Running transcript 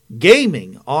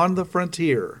Gaming on the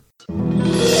Frontier.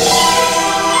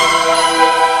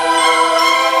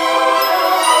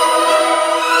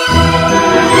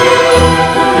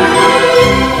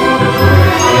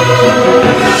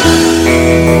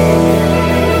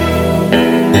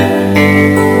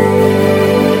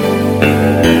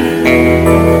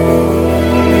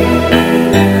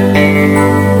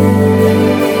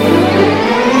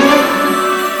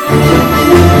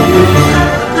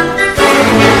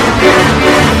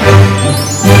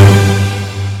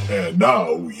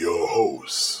 Now, your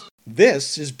hosts.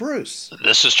 This is Bruce.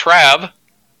 This is Trav.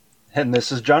 And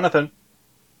this is Jonathan.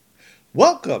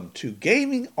 Welcome to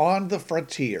Gaming on the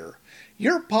Frontier,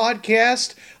 your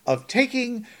podcast of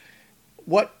taking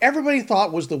what everybody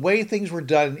thought was the way things were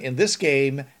done in this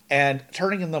game and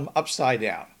turning them upside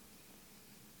down.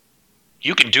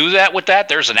 You can do that with that?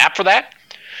 There's an app for that?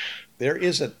 There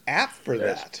is an app for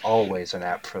There's that. always an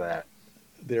app for that.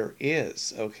 There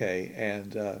is, okay,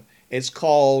 and it's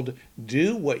called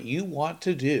Do What You Want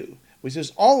to Do, which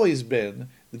has always been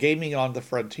the Gaming on the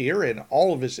Frontier in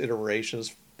all of its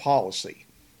iterations policy.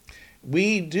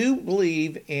 We do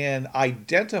believe in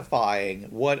identifying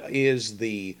what is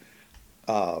the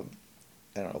canon,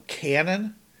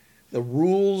 the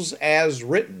rules as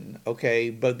written,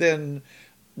 okay, but then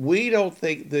we don't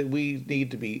think that we need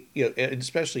to be, and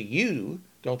especially you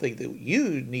don't think that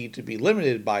you need to be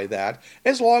limited by that,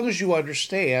 as long as you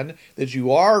understand that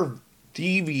you are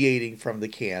deviating from the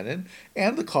canon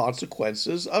and the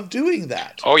consequences of doing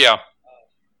that. Oh, yeah.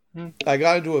 I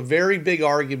got into a very big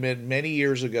argument many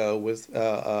years ago with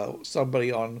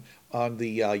somebody on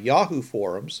the Yahoo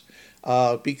forums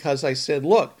because I said,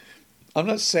 look, I'm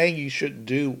not saying you shouldn't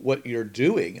do what you're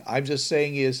doing. I'm just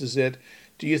saying is that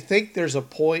do you think there's a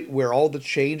point where all the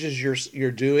changes you're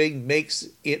doing makes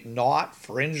it not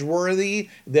fringe-worthy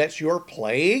that you're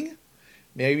playing?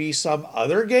 Maybe some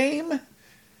other game?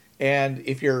 And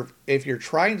if you're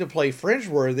trying to play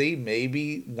fringe-worthy,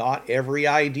 maybe not every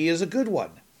idea is a good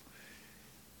one.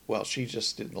 Well, she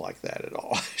just didn't like that at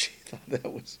all. She thought that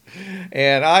was,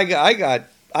 and I got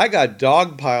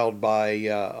dogpiled by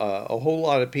a whole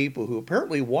lot of people who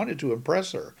apparently wanted to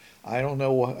impress her. I don't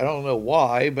know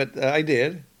why, but I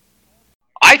did.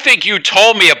 I think you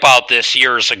told me about this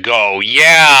years ago.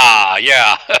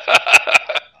 Yeah.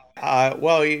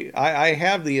 Well, I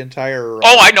have the entire.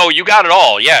 Oh, I know. You got it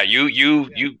all. Yeah, you.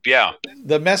 Yeah.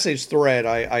 The message thread,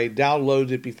 I downloaded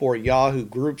it before Yahoo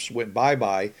Groups went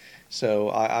bye-bye,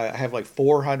 so I have like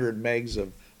 400 megs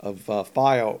of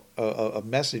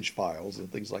message files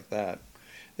and things like that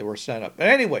were sent up. But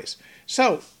anyways,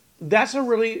 so that's a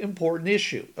really important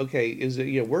issue. Okay, is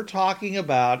that we're talking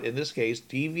about, in this case,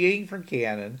 deviating from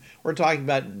canon. We're talking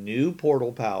about new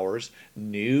portal powers,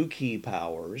 new key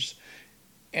powers.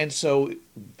 And so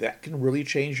that can really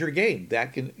change your game.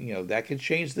 That can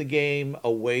change the game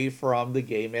away from the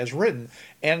game as written.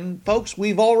 And folks,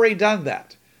 we've already done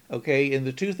that. Okay, in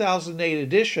the 2008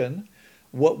 edition,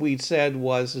 what we said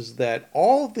is that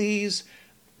all these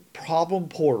problem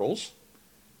portals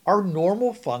are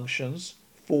normal functions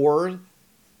for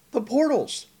the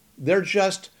portals. They're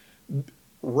just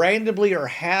randomly or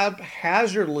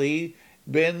haphazardly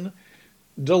been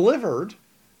delivered,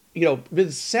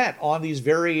 been set on these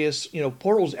various,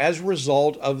 portals as a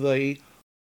result of the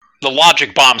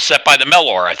logic bomb set by the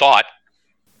Melor, I thought.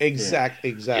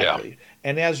 Exactly. Yeah.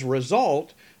 And as a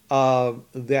result,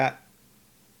 that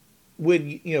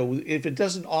when, if it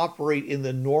doesn't operate in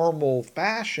the normal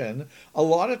fashion, a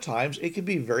lot of times it can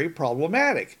be very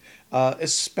problematic,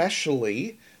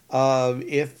 especially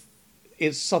if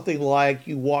it's something like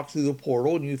you walk through the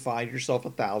portal and you find yourself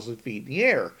 1,000 feet in the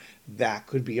air. That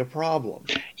could be a problem.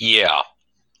 Yeah.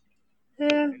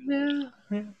 And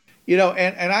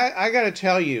I got to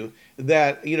tell you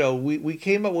that, we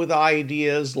came up with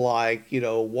ideas like,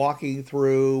 walking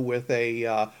through with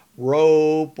a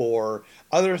rope or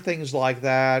other things like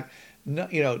that.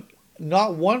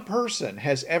 Not one person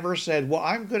has ever said, well,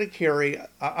 I'm going to carry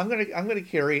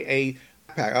a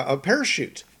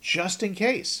parachute just in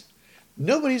case.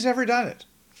 Nobody's ever done it.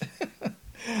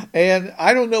 And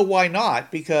I don't know why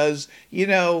not, because,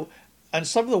 on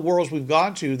some of the worlds we've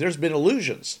gone to, there's been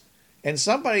illusions. And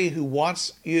somebody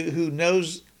who's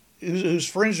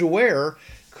fringe aware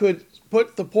could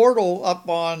put the portal up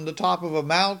on the top of a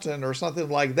mountain or something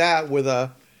like that with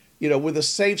a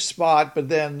safe spot, but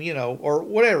then, or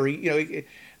whatever,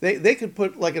 they could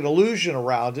put like an illusion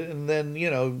around it, and then,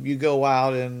 you go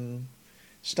out and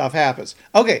stuff happens.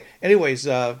 Okay, anyways,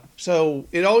 so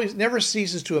it always never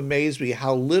ceases to amaze me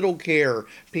how little care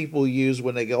people use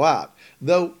when they go out.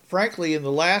 Though, frankly, in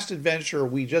the last adventure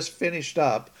we just finished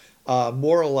up,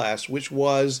 more or less, which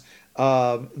was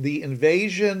the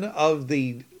invasion of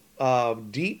the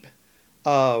deep,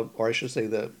 or I should say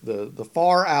the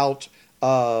far out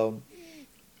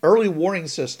early warning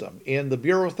system in the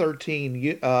Bureau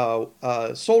 13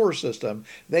 solar system.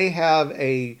 They have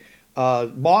a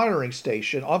monitoring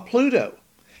station on Pluto,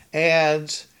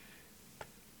 and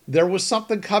there was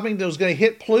something coming that was going to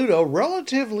hit Pluto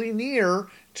relatively near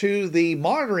to the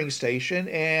monitoring station,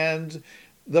 and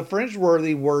the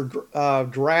Fringeworthy were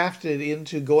drafted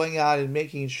into going out and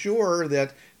making sure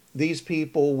that these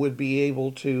people would be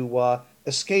able to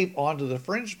escape onto the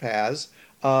fringe paths,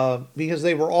 because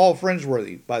they were all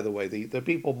Fringeworthy, by the way. The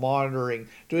people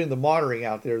doing the monitoring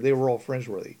out there, they were all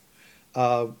Fringeworthy.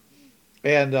 So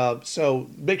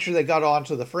make sure they got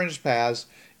onto the fringe paths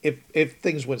if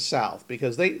things went south,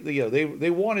 because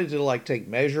they wanted to like take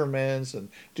measurements and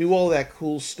do all that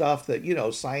cool stuff that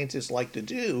scientists like to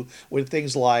do when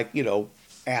things like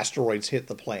asteroids hit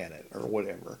the planet or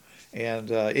whatever.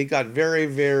 And it got very,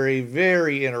 very,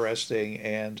 very interesting.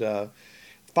 And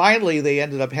finally, they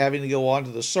ended up having to go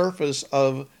onto the surface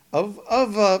of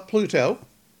Pluto.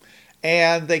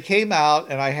 And they came out,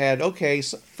 and I had, okay,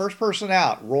 first person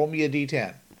out, roll me a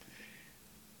d10.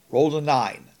 Rolled a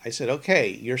 9. I said,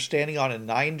 okay, you're standing on a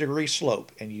 9-degree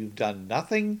slope, and you've done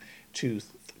nothing to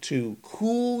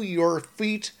cool your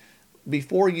feet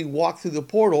before you walk through the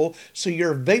portal, so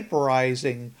you're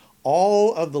vaporizing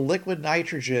all of the liquid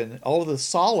nitrogen, all of the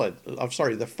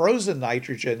frozen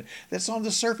nitrogen that's on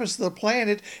the surface of the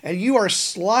planet, and you are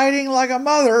sliding like a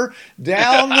mother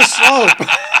down the slope.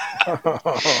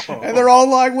 And they're all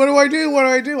like, what do I do? What do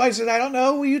I do? I said, I don't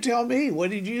know. Will you tell me?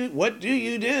 What do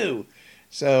you do?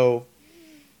 So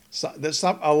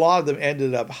a lot of them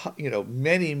ended up,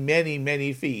 many, many,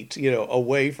 many feet,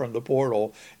 away from the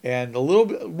portal, and a little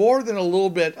bit more than a little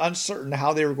bit uncertain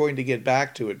how they were going to get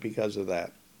back to it because of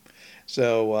that.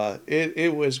 So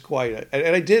it was quite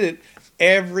and I did it.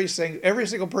 Every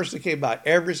single person that came out,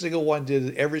 every single one did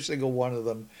it. Every single one of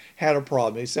them had a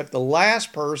problem, except the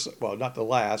last person, well, not the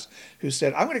last, who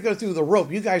said, I'm going to go through the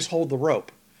rope. You guys hold the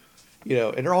rope. And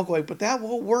they're all going, but that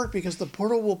won't work because the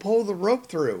portal will pull the rope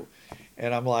through.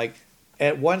 And I'm like,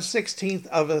 at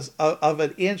 1/16 of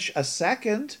an inch a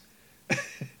second,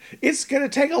 it's going to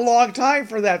take a long time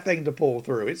for that thing to pull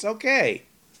through. It's okay.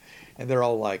 And they're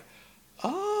all like,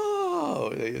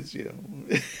 oh, it's,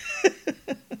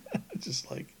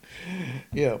 just like,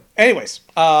 Anyways,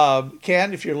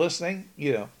 Ken, if you're listening,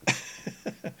 because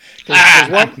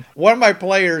one of my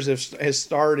players has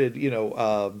started,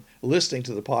 listening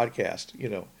to the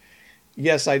podcast.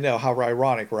 Yes, I know, how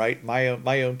ironic, right? My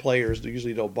own players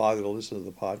usually don't bother to listen to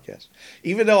the podcast,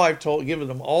 even though I've given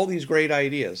them all these great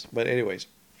ideas. But anyways,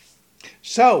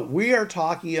 so we are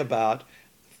talking about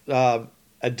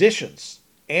additions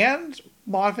and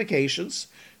modifications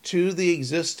to the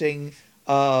existing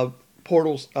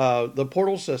portals, the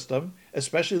portal system,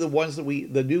 especially the ones that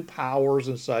the new powers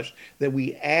and such that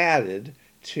we added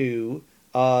to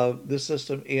the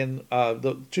system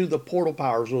to the portal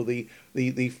powers, or the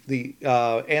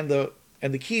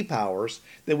key powers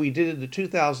that we did in the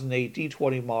 2008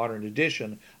 D20 Modern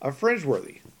Edition of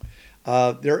Fringeworthy.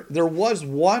 There was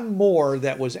one more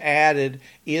that was added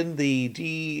in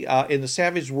the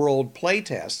Savage World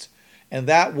playtest, and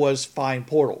that was Find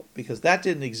Portal, because that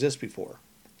didn't exist before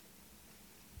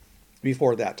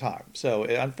that time. So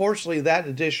unfortunately, that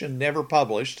edition never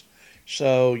published.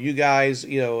 So you guys,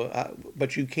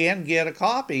 but you can get a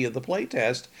copy of the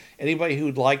playtest. Anybody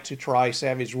who'd like to try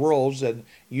Savage Worlds and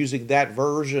using that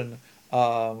version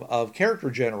of character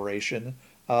generation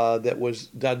that was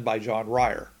done by John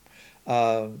Ryer,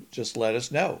 just let us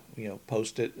know.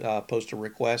 Post a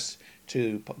request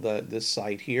to this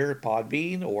site here,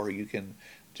 Podbean, or you can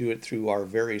do it through our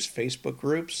various Facebook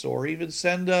groups, or even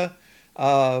send an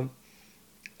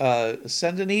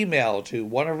email to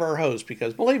one of our hosts,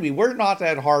 because believe me, we're not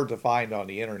that hard to find on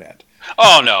the internet.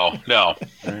 Oh, no.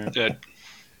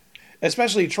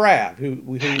 Especially Trav, who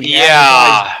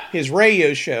yeah, his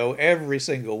radio show every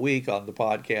single week on the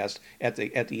podcast at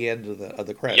the end of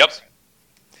the credits. Yep.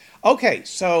 Okay,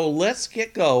 so let's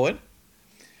get going.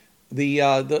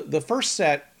 The first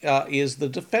set is the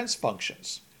defense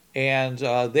functions, and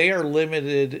they are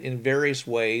limited in various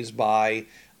ways by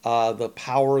the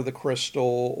power of the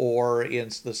crystal, or in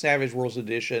the Savage Worlds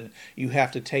edition, you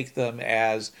have to take them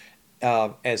as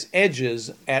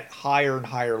edges at higher and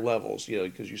higher levels.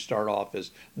 Because you start off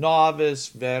as novice,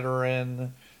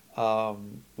 veteran.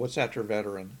 What's after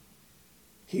veteran?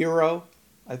 Hero,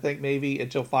 I think, maybe,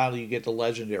 until finally you get to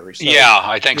legendary. So, yeah,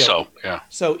 I think so. Yeah.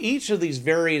 So each of these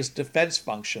various defense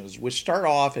functions, which start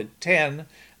off at 10,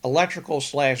 electrical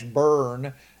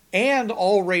 /burn, and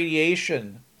all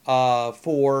radiation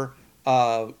for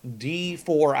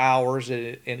D4 hours,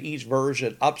 and each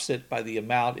version ups it by the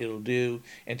amount it'll do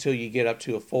until you get up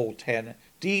to a full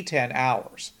D10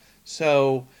 hours.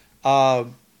 So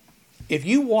if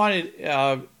you wanted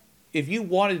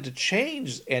to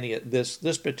change any of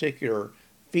this particular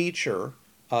feature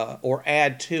or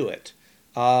add to it,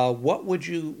 what would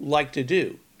you like to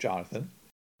do, Jonathan?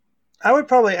 I would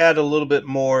probably add a little bit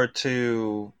more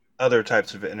to other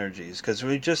types of energies, because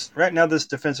right now this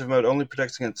defensive mode only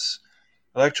protects against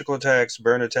electrical attacks,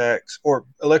 burn attacks, or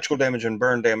electrical damage and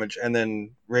burn damage, and then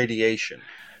radiation.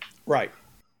 Right.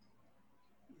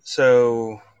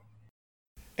 So,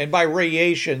 and by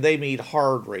radiation they mean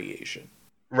hard radiation.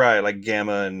 Right, like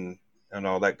gamma and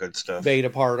all that good stuff.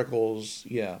 Beta particles,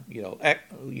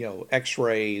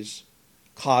 X-rays,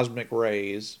 cosmic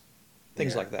rays,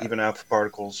 things like that. Even alpha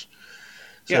particles.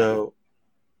 So,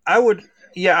 I would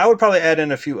probably add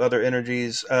in a few other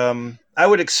energies. I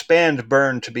would expand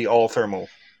burn to be all thermal,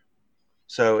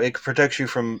 so it protects you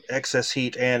from excess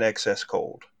heat and excess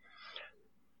cold.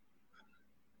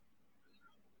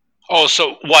 Oh,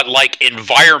 so what? Like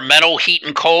environmental heat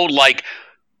and cold? Like,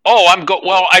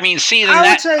 well, I mean, see, then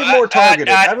I would say more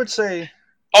targeted. I would say.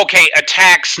 Okay,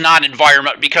 attacks, not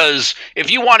environment, because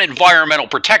if you want environmental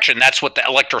protection, that's what the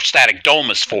electrostatic dome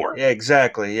is for. Yeah,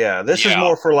 exactly. Yeah, this is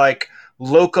more for like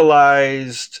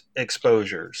localized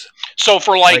exposures. So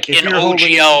for like in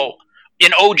OGL,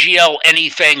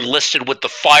 anything listed with the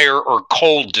fire or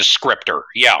cold descriptor.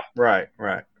 Yeah. Right.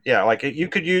 Yeah, like you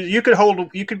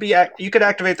could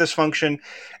activate this function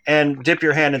and dip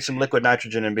your hand in some liquid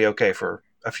nitrogen and be okay for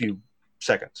a few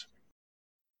seconds.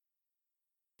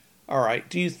 All right.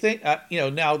 Do you think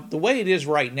now the way it is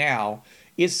right now,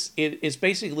 it's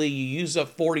basically you use up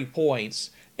 40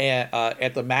 points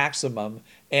at the maximum,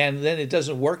 and then it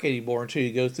doesn't work anymore until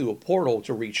you go through a portal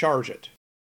to recharge it.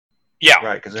 Yeah.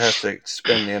 Right, because it has to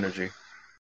spend the energy.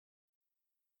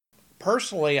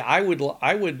 Personally, I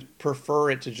would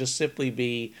prefer it to just simply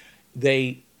be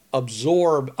they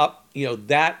absorb up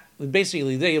that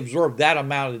basically they absorb that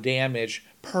amount of damage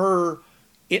per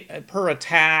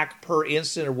attack, per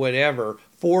instant, or whatever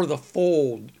for the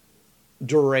full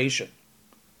duration.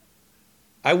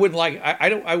 I wouldn't like.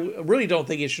 I really don't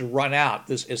think it should run out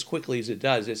this as quickly as it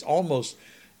does. It's almost,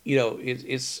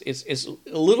 it's a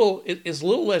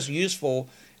little less useful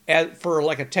for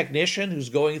like a technician who's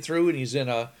going through and he's in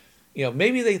a,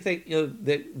 maybe they think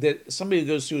that somebody who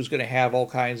goes through is going to have all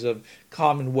kinds of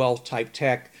Commonwealth type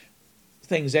tech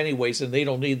things anyways, and they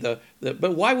don't need the.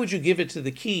 But why would you give it to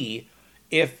the key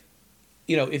if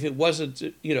it wasn't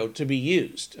to be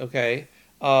used? Okay,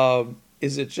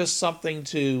 is it just something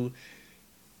to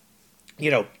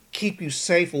keep you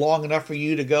safe long enough for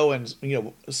you to go and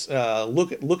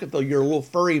look at your little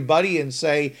furry buddy and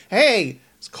say, hey,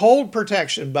 it's cold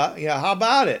protection, but how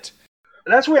about it?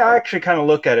 That's where I actually kind of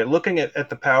look at it. Looking at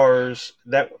the powers,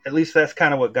 that at least that's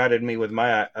kind of what guided me with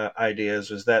my ideas,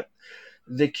 is that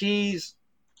the keys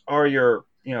are your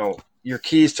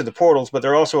keys to the portals, but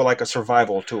they're also like a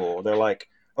survival tool. They're like,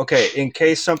 okay, in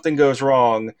case something goes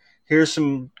wrong, here's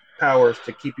some powers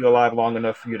to keep you alive long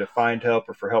enough for you to find help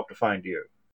or for help to find you.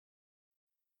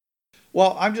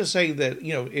 Well, I'm just saying that,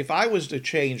 if I was to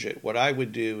change it, what I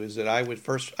would do is that I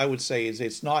would say is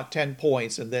it's not 10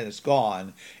 points and then it's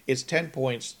gone. It's 10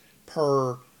 points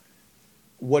per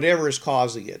whatever is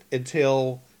causing it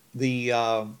until the,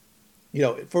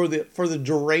 for the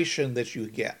duration that you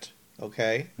get.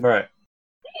 Okay. Right.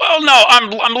 Well, no,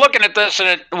 I'm looking at this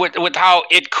and with how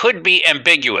it could be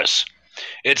ambiguous.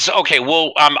 It's okay.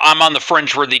 Well, I'm on the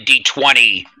fringe for the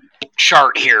D20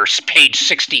 chart here, page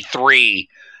 63.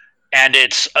 And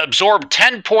it's absorbed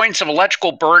 10 points of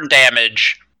electrical burn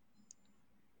damage.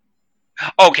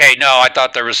 Okay, no, I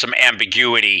thought there was some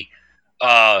ambiguity.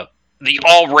 The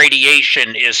all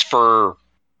radiation is for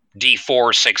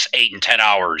D4, 6, 8, and 10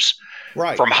 hours.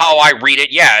 Right. From how I read it,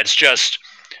 it's just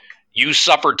you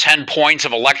suffer 10 points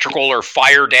of electrical or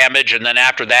fire damage, and then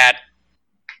after that,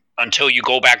 until you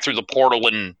go back through the portal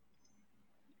and,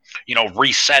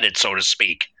 reset it, so to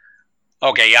speak.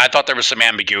 Okay, I thought there was some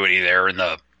ambiguity there in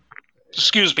the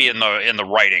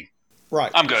writing.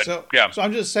 Right. I'm good. So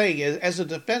I'm just saying, as a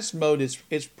defense mode,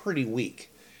 it's pretty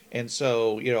weak, and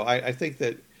so I think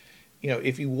that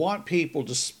if you want people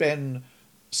to spend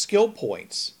skill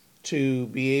points to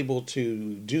be able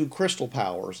to do crystal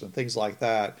powers and things like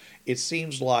that, it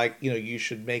seems like you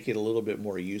should make it a little bit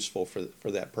more useful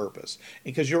for that purpose,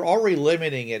 because you're already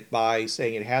limiting it by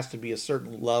saying it has to be a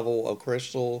certain level of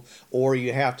crystal, or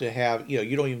you have to have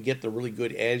you don't even get the really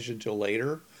good edge until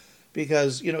later.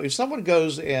 Because if someone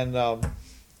goes and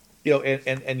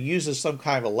and uses some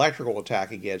kind of electrical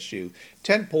attack against you,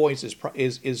 10 points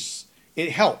is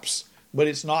it helps, but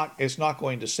it's not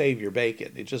going to save your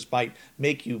bacon. It just might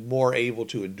make you more able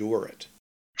to endure it.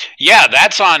 Yeah,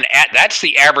 that's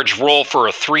the average roll for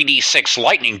a 3d6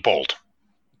 lightning bolt.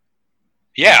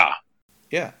 Yeah.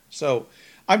 Yeah. So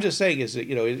I'm just saying is that,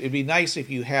 it'd be nice if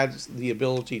you had the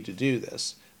ability to do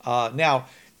this. Now,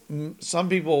 some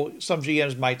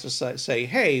GMs might just say,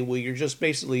 hey, well, you're just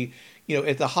basically,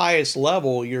 at the highest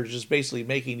level, you're just basically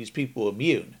making these people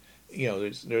immune.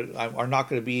 Are not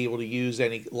going to be able to use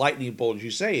any lightning bolt, as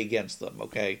you say, against them,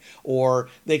 okay? Or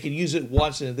they can use it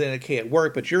once and then it can't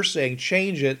work. But you're saying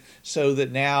change it so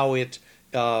that now it,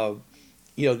 now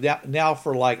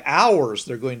for like hours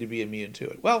they're going to be immune to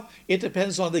it. Well, it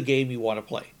depends on the game you want to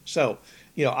play. So,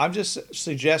 I'm just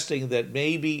suggesting that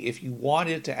maybe if you want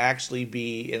it to actually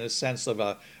be in a sense of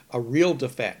a real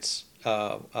defense,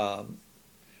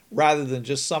 rather than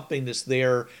just something that's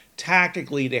there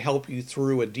tactically to help you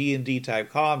through a D&D type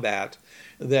combat,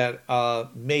 that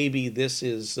maybe this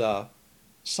is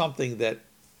something that,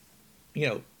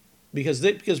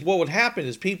 because what would happen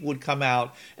is people would come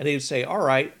out and they would say, all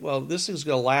right, well, this is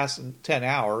going to last 10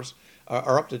 hours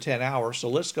or up to 10 hours, so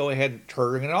let's go ahead and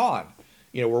turn it on.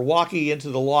 We're walking into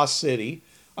the Lost City.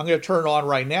 I'm going to turn it on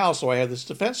right now so I have this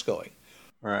defense going.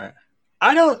 Right.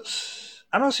 I don't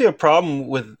see a problem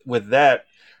with that,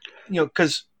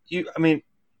 because I'm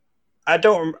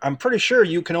pretty sure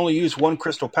you can only use one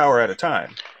crystal power at a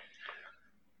time.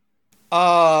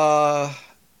 I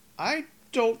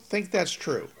don't think that's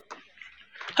true.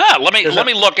 Let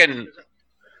me look in,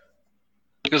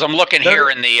 because I'm looking here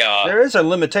in the. There is a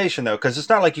limitation though, because it's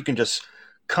not like you can just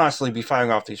constantly be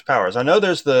firing off these powers. I know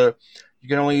you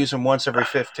can only use them once every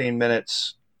 15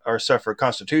 minutes or suffer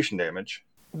constitution damage.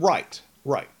 Right.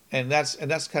 And that's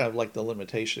kind of like the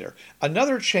limitation there.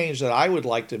 Another change that I would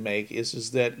like to make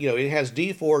is that, it has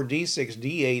D4, D6,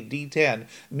 D8, D10,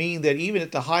 meaning that even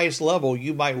at the highest level,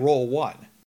 you might roll 1.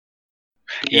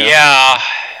 Yeah.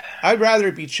 I'd rather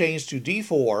it be changed to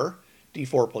D4,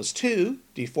 D4 plus 2,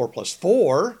 D4 plus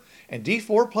 4, and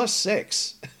D4 plus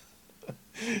 6.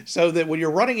 So that when you're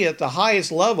running it at the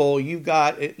highest level, you've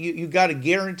got a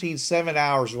guaranteed 7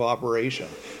 hours of operation,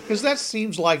 because that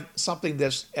seems like something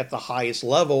that's at the highest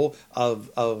level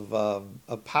of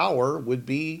power would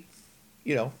be,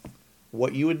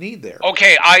 what you would need there.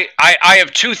 Okay, I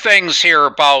have two things here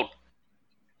about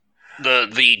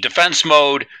the defense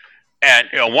mode, and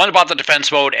one about the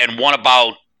defense mode and one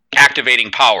about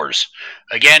activating powers.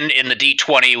 Again, in the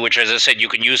D20, which, as I said, you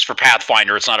can use for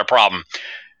Pathfinder, it's not a problem.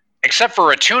 Except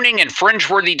for attuning and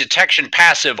fringe-worthy detection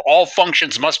passive, all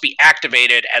functions must be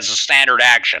activated as a standard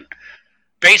action.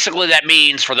 Basically, that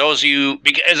means, for those of you,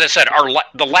 as I said,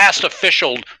 the last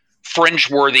official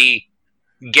fringe-worthy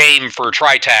game for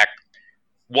TriTac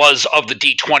was of the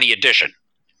D20 edition.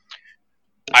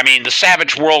 I mean, the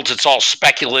Savage Worlds, it's all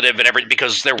speculative and everything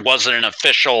because there wasn't an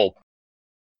official.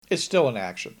 It's still an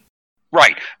action.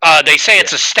 Right. They say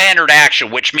it's a standard action,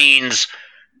 which means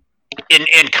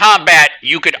in combat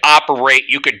you could operate,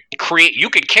 you could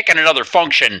kick in another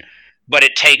function, but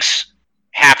it takes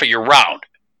half of your round.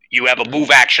 You have a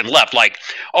move action left. Like,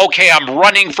 okay, I'm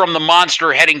running from the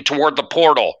monster heading toward the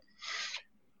portal.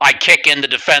 I kick in the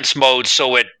defense mode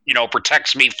so it,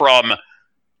 protects me from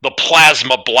the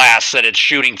plasma blast that it's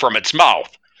shooting from its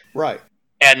mouth. Right.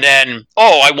 And then,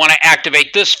 I want to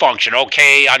activate this function.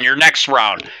 Okay, on your next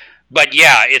round. But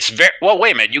yeah, it's well,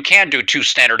 wait a minute. You can do 2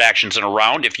 standard actions in a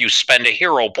round if you spend a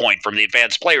hero point from the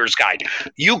Advanced Player's Guide.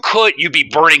 You'd be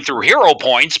burning through hero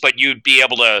points, but you'd be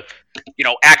able to,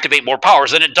 activate more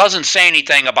powers. And it doesn't say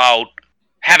anything about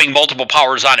having multiple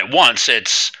powers on at once.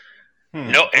 It's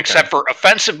except for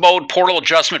offensive mode, portal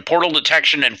adjustment, portal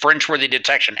detection, and fringe-worthy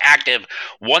detection active.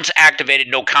 Once activated,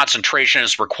 no concentration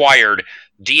is required.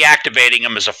 Deactivating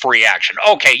them is a free action.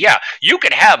 Okay, yeah, you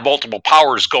could have multiple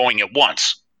powers going at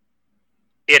once.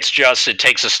 It's just it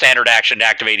takes a standard action to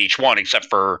activate each one, except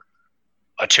for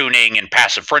attuning and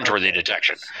passive fringe-worthy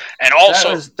detection. And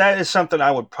also, that is something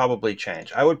I would probably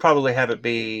change. I would probably have it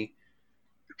be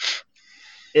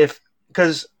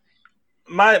because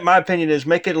my opinion is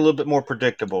make it a little bit more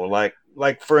predictable. Like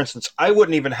for instance, I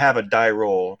wouldn't even have a die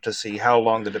roll to see how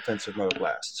long the defensive mode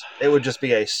lasts. It would just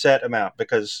be a set amount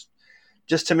because,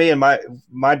 just to me and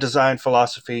my design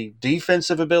philosophy,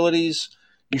 defensive abilities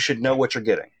you should know what you're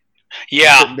getting.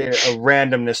 Yeah. There shouldn't be a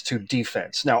randomness to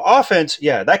defense. Now, offense,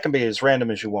 yeah, that can be as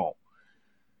random as you want.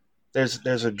 There's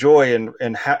a joy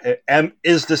in how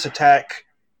is this attack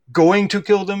going to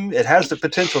kill them? It has the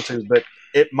potential to, but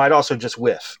it might also just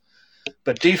whiff.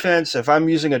 But defense, if I'm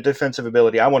using a defensive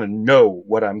ability, I want to know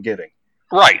what I'm getting.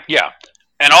 Right, yeah.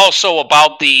 And also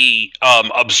about the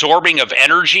absorbing of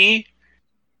energy.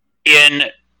 In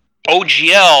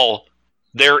OGL,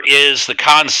 there is the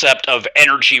concept of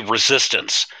energy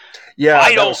resistance. Yeah,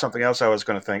 that was something else I was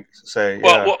going to say.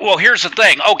 Well, here's the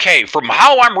thing. Okay, from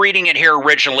how I'm reading it here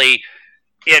originally,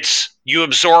 it's you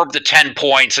absorb the 10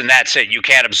 points and that's it. You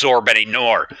can't absorb any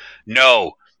more.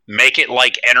 No, make it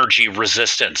like energy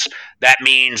resistance. That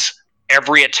means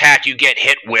every attack you get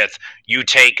hit with, you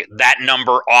take that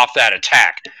number off that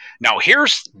attack. Now,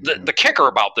 here's the kicker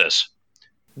about this.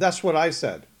 That's what I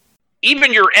said.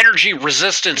 Even your energy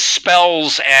resistance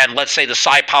spells and, let's say, the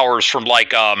psi powers from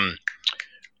like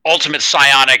Ultimate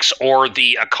Psionics or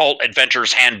the Occult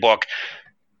Adventures Handbook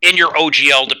in your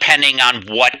OGL, depending on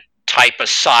what type of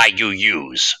psi you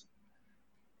use,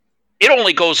 it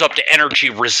only goes up to energy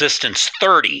resistance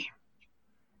 30.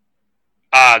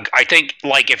 I think,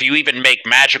 like, if you even make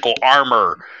magical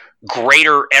armor,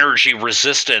 greater energy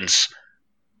resistance,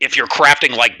 if you're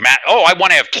crafting like I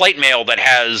want to have plate mail that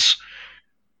has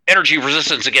energy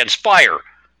resistance against fire.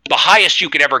 The highest you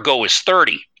could ever go is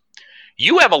 30.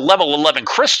 You have a level 11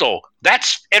 crystal,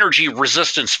 that's energy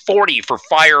resistance 40 for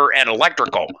fire and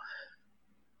electrical.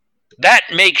 That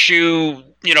makes you,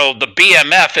 the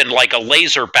BMF in like a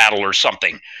laser battle or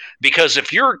something. Because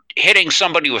if you're hitting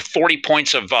somebody with 40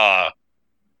 points of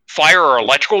fire or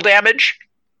electrical damage,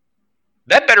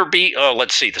 that better be,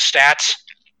 let's see, the stats.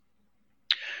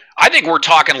 I think we're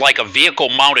talking like a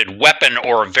vehicle-mounted weapon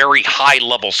or a very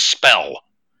high-level spell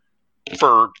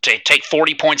to take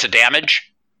 40 points of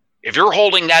damage. If you're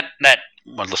holding that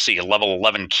let's see, a level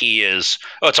 11 key is,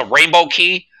 it's a rainbow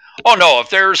key. Oh no, if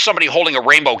there's somebody holding a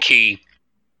rainbow key,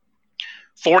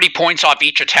 40 points off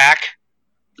each attack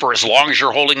for as long as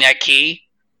you're holding that key.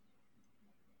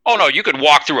 Oh no, you could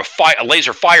walk through a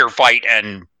laser firefight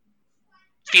and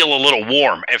feel a little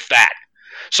warm, if that.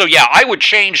 So yeah, I would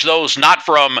change those not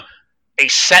from a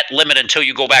set limit until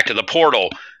you go back to the portal,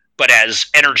 but as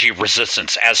energy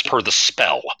resistance as per the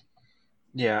spell.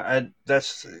 Yeah,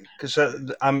 that's because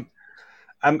I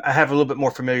have a little bit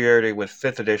more familiarity with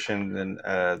 5th edition than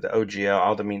the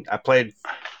OGL. I mean, I played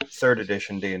 3rd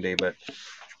edition D&D, but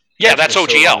yeah, that's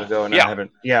OGL. So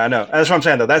I know. That's what I'm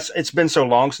saying though. It's been so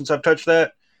long since I've touched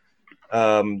that.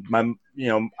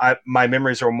 My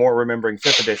memories are more remembering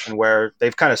 5th edition, where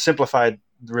they've kind of simplified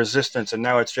the resistance, and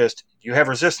now it's just you have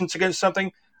resistance against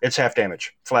something, it's half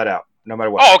damage, flat out, no matter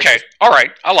what. Oh, okay, all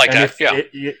right, I like that.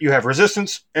 You have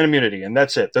resistance and immunity, and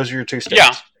that's it. Those are your two states.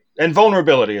 Yeah, and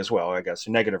vulnerability as well, I guess.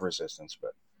 Negative resistance,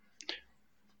 but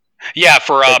yeah,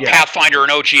 for Pathfinder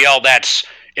and OGL, that's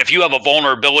if you have a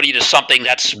vulnerability to something,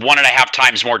 that's 1.5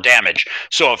 times more damage.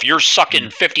 So if you're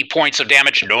sucking 50 points of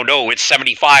damage, no, it's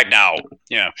 75 now.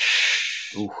 Yeah.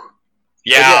 Ooh.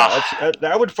 Yeah.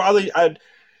 That would probably.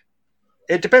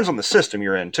 It depends on the system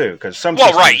you're in too, because some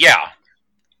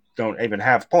don't even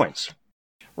have points.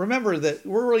 Remember that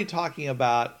we're really talking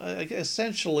about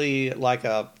essentially like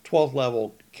a 12th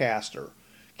level caster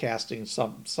casting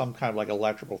some kind of like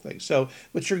electrical thing. So,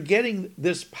 but you're getting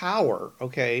this power,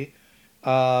 okay?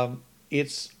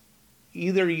 It's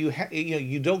either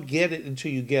you don't get it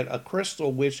until you get a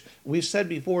crystal, which we've said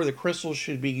before. The crystals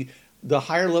should be the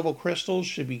higher level crystals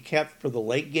should be kept for the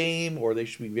late game, or they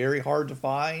should be very hard to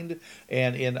find.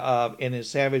 And in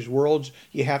Savage Worlds,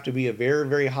 you have to be a very,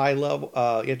 very high level.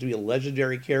 You have to be a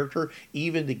legendary character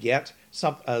even to get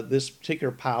this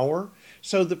particular power.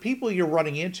 So the people you're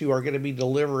running into are going to be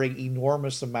delivering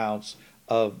enormous amounts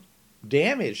of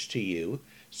damage to you.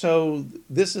 So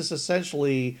this is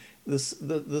essentially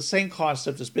the same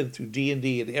concept that's been through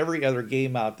D&D and every other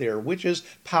game out there, which is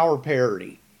power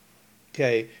parity.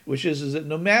 Okay, which is that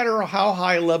no matter how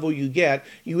high level you get,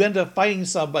 you end up fighting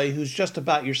somebody who's just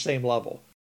about your same level.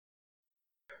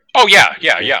 Oh yeah.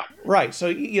 Right.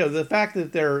 So the fact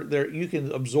that you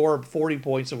can absorb 40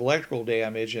 points of electrical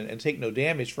damage and take no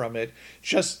damage from it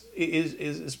just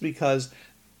is because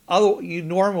you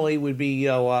normally would be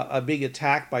a big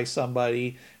attack by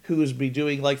somebody who would be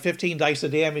doing like 15 dice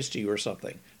of damage to you or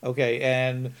something. Okay,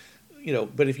 and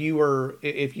but if you were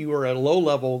a low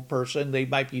level person, they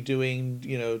might be doing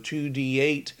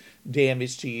 2d8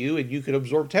 damage to you, and you could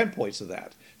absorb 10 points of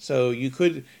that. So you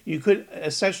could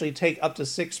essentially take up to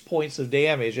 6 points of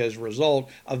damage as a result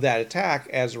of that attack,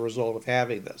 as a result of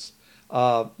having this.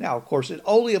 Now, of course, it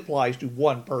only applies to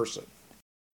one person.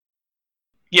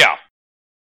 Yeah.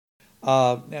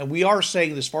 Now we are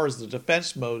saying, as far as the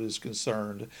defense mode is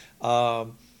concerned,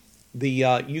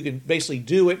 you can basically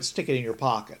do it and stick it in your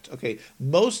pocket. Okay,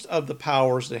 most of the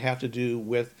powers that have to do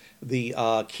with the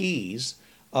keys,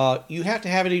 you have to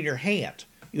have it in your hand.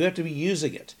 You have to be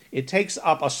using it. It takes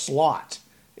up a slot,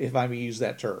 if I may use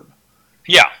that term.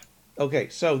 Yeah. Okay,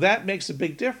 so that makes a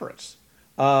big difference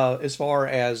as far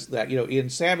as that.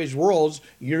 In Savage Worlds,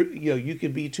 you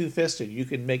can be two-fisted. You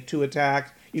can make two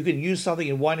attacks. You can use something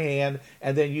in one hand,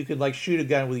 and then you can like shoot a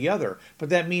gun with the other. But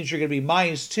that means you're going to be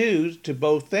 -2 to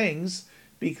both things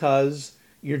because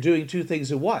you're doing two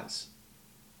things at once.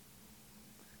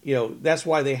 That's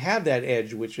why they have that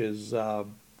edge, which is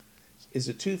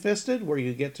it two-fisted, where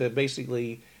you get to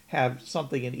basically have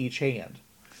something in each hand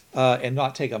and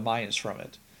not take a minus from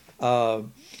it.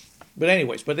 But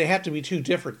anyways, they have to be two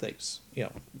different things,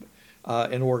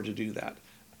 in order to do that.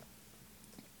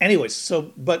 Anyways,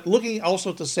 but looking also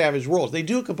at the Savage Worlds, they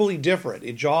do it completely different.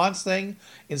 In John's thing,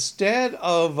 instead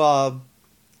of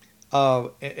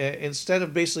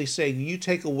basically saying you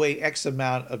take away X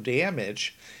amount of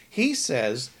damage, he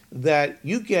says that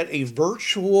you get a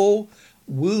virtual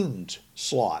wound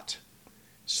slot.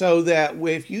 So that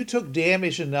if you took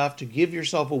damage enough to give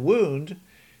yourself a wound,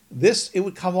 it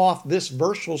would come off this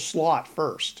virtual slot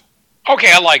first.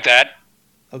 Okay, I like that.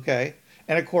 Okay,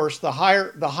 and of course the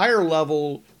higher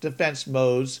level defense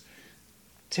modes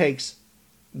gives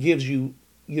you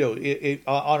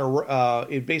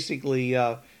it basically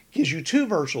gives you two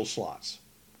virtual slots.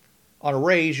 On a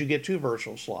raise, you get two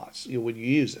virtual slots when you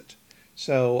use it.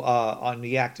 So on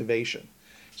the activation.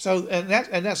 So and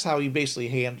that's how he basically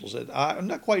handles it. I'm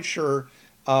not quite sure.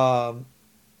 And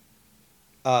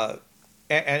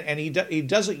he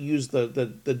doesn't use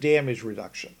the damage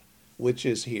reduction, which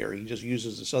is here. He just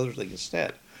uses this other thing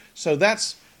instead. So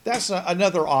that's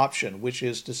another option, which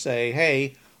is to say,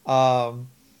 hey,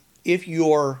 if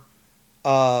you're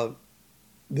that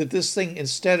this thing,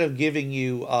 instead of giving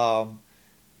you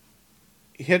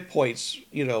hit points,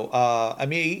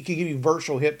 it can give you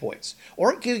virtual hit points,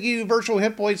 or it can give you virtual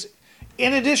hit points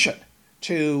in addition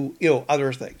to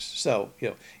other things. So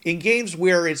in games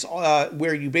where it's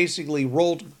where you basically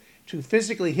roll to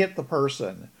physically hit the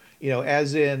person,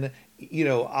 as in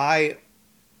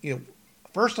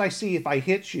first I see if I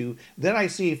hit you, then I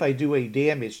see if I do any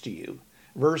damage to you.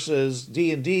 Versus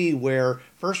D&D, where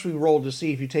first we roll to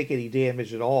see if you take any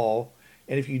damage at all,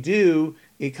 and if you do,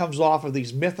 it comes off of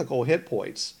these mythical hit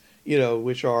points,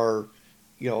 which are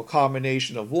a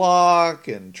combination of luck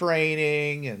and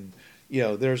training, and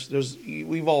there's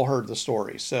we've all heard the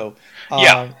story. So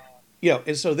and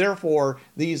so therefore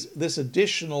this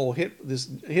additional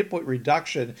hit point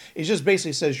reduction, it just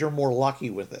basically says you're more lucky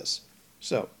with this.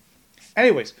 So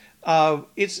anyways,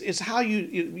 it's how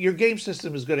your game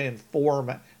system is going to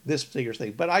inform this particular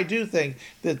thing. But I do think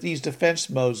that these defense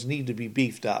modes need to be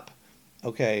beefed up.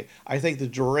 Okay, I think the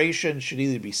duration should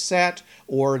either be set,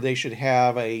 or they should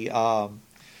have they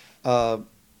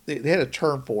had a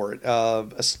term for it,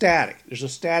 a static. There's a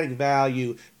static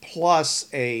value plus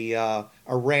a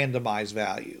randomized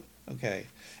value. Okay,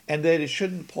 and then it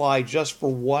shouldn't apply just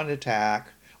for one attack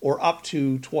or up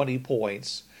to 20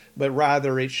 points, but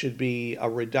rather it should be a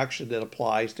reduction that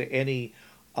applies to any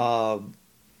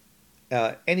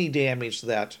damage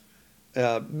that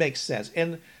makes sense.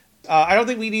 And I don't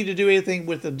think we need to do anything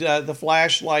with the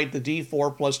flashlight, the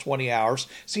D4 plus 20 hours.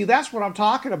 See, that's what I'm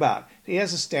talking about. He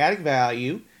has a static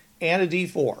value and a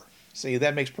D4. See,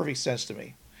 that makes perfect sense to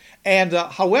me. And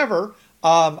however,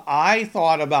 I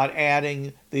thought about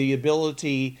adding the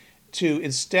ability to,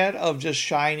 instead of just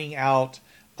shining out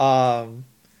a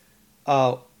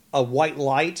white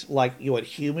light like what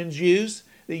humans use,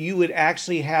 that you would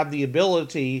actually have the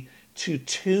ability to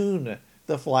tune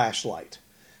the flashlight.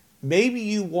 Maybe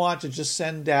you want to just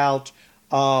send out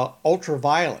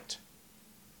ultraviolet,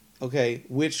 okay,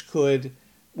 which could,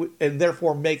 and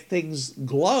therefore make things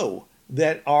glow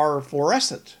that are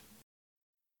fluorescent.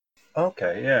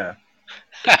 Okay, yeah.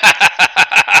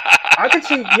 I could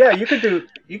see, yeah, you could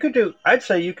do, I'd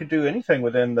say you could do anything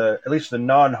within at least the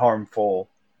non-harmful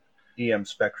EM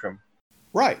spectrum.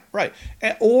 Right.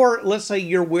 Or let's say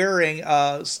you're wearing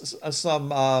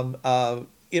some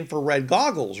infrared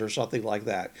goggles or something like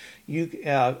that.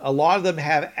 A lot of them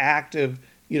have active,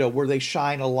 where they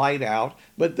shine a light out,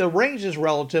 but the range is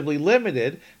relatively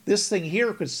limited. This thing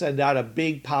here could send out a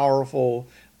big, powerful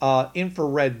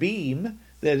infrared beam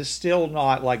that is still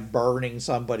not like burning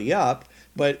somebody up,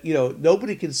 but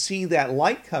nobody can see that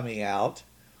light coming out.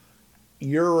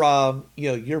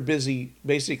 You're busy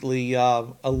basically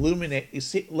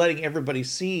letting everybody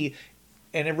see,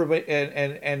 and everybody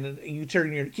and you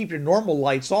keep your normal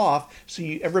lights off so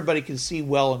everybody can see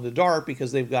well in the dark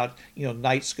because they've got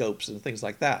night scopes and things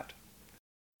like that.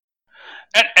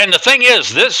 And the thing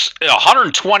is, this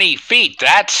 120 feet,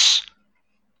 that's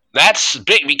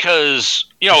big because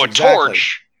a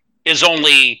torch is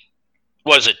only,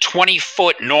 was it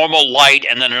 20-foot normal light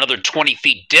and then another 20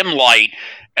 feet dim light,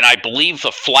 and I believe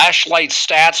the flashlight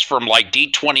stats from like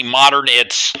D20 Modern,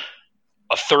 it's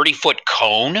a 30-foot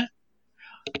cone.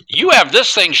 You have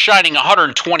this thing shining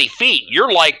 120 feet.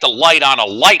 You're like the light on a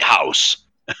lighthouse.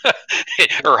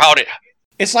 Or how did...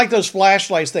 It's like those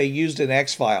flashlights they used in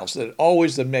X-Files that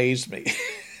always amazed me.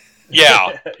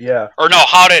 Yeah. Yeah. Or no,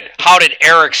 how did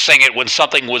Eric sing it when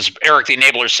something was... Eric the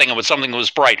Enabler sing it when something was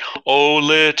bright? Oh,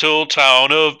 little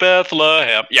town of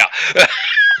Bethlehem. Yeah.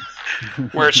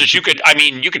 Where it says you could,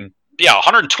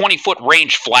 120-foot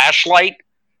range flashlight,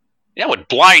 that would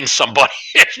blind somebody.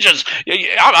 It's just,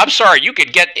 I'm sorry, you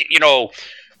could get,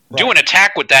 do an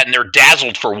attack with that and they're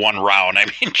dazzled for one round. I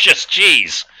mean, just,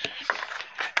 geez.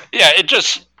 Yeah, it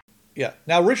just... Yeah.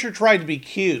 Now, Richard tried to be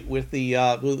cute with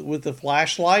the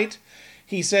flashlight.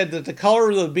 He said that the color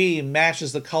of the beam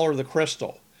matches the color of the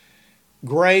crystal.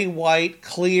 Gray, white,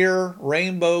 clear,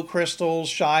 rainbow crystals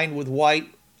shine with white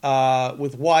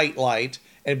light,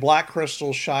 and black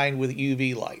crystals shine with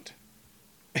UV light.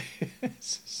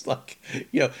 It's like,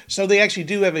 so they actually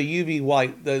do have a UV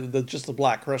light, just the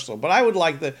black crystal. But I would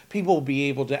like the people to be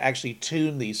able to actually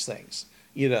tune these things,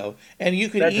 and you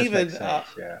could That just even, makes sense,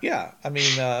 yeah. I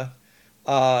mean,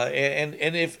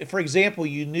 and if, for example,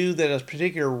 you knew that a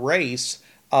particular race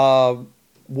couldn't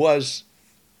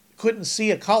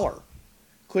see a color,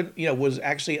 was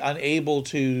actually unable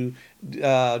to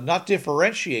not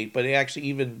differentiate, but actually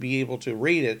even be able to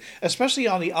read it, especially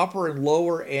on the upper and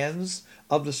lower ends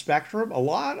of the spectrum. A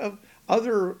lot of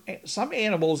some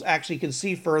animals actually can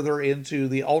see further into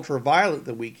the ultraviolet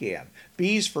than we can.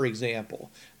 Bees, for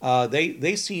example,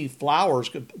 they see flowers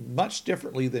much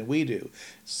differently than we do.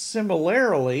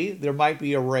 Similarly, there might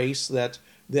be a race that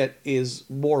is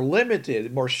more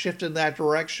limited, more shift in that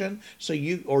direction,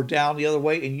 or down the other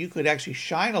way, and you could actually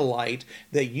shine a light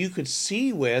that you could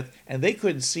see with, and they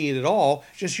couldn't see it at all,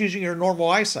 just using your normal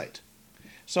eyesight.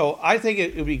 So I think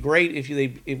it would be great if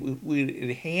we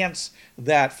enhance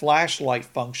that flashlight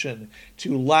function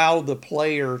to allow the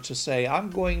player to say, I'm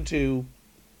going to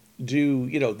do,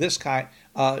 this kind.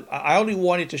 I only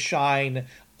want it to shine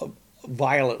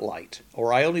violet light,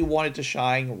 or I only want it to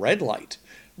shine red light.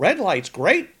 Red light's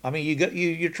great. I mean,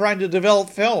 you're trying to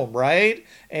develop film, right?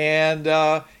 And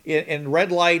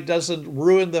red light doesn't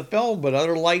ruin the film, but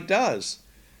other light does.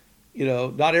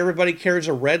 Not everybody carries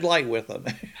a red light with them.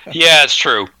 Yeah, it's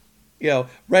true.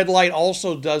 Red light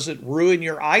also doesn't ruin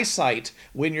your eyesight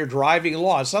when you're driving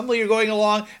along. Suddenly you're going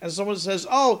along and someone says,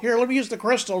 "Oh, here, let me use the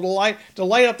crystal to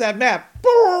light up that map."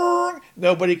 Boom!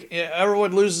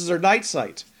 Everyone loses their night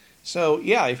sight. So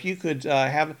yeah, if you could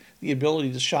have the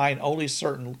ability to shine only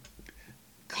certain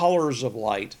colors of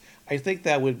light, I think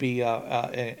that would be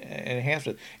an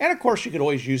enhancement. And of course, you could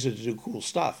always use it to do cool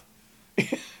stuff.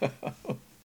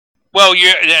 Well,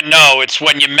 no, it's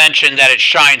when you mention that it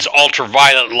shines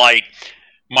ultraviolet light,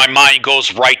 my mind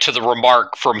goes right to the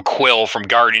remark from Quill from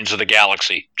Guardians of the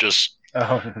Galaxy. Just...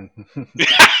 Oh.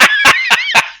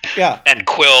 Yeah. And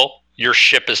Quill, your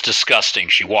ship is disgusting.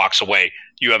 She walks away.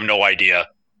 You have no idea.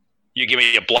 You give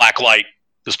me a black light,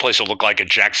 this place will look like a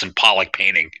Jackson Pollock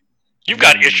painting. You've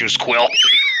got issues, Quill.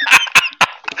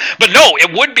 But no,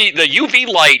 it would be the UV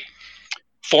light.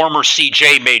 Former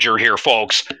CJ major here,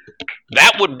 folks.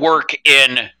 That would work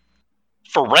in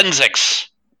forensics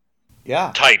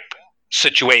type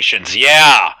situations.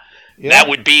 Yeah. That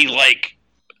would be like,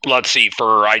 let's see,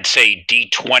 for I'd say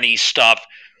D20 stuff,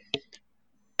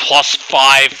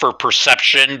 +5 for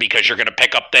perception because you're going to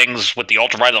pick up things with the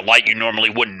ultraviolet light you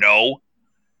normally wouldn't know.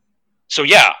 So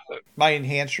yeah. Might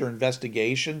enhance your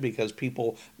investigation because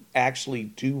people actually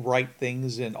do write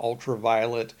things in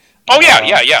ultraviolet. Oh, yeah.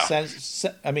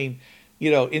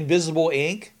 Invisible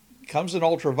ink comes in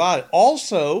ultraviolet.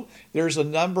 Also, there's a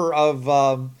number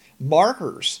of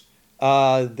markers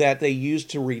that they use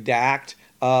to redact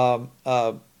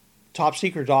top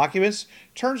secret documents.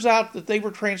 Turns out that they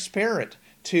were transparent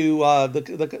to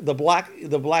the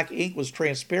black ink was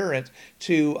transparent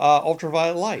to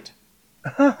ultraviolet light.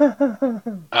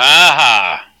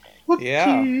 Aha!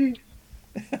 Yeah.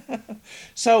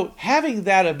 So having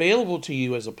that available to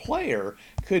you as a player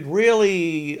could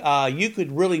really, you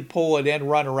could really pull an end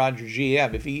run around your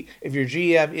GM if your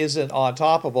GM isn't on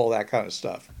top of all that kind of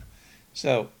stuff.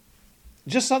 So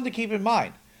just something to keep in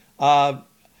mind. All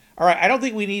right, I don't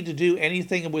think we need to do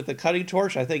anything with the cutting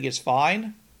torch. I think it's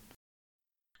fine.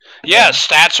 Yeah,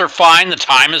 stats are fine. The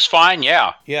time is fine.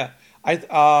 Yeah. Yeah.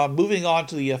 Moving on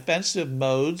to the offensive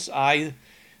modes, it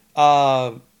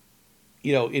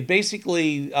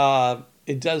basically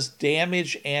it does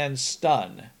damage and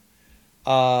stun,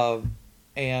 and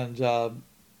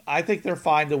I think they're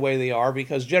fine the way they are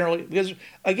because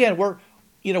again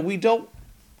we don't.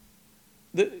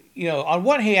 on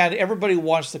one hand, everybody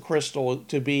wants the crystal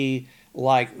to be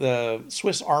like the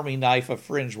Swiss Army knife of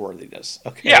fringeworthiness.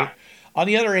 Okay. Yeah. On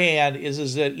the other hand,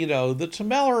 is that the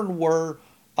Temelern were,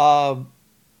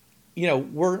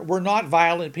 were not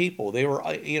violent people. They were,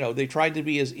 they tried to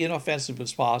be as inoffensive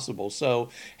as possible. So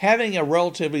having a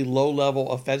relatively low level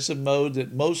offensive mode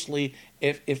that mostly,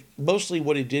 if mostly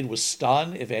what it did was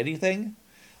stun, if anything,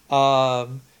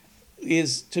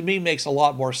 is to me makes a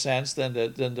lot more sense than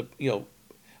to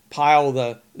pile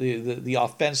the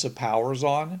offensive powers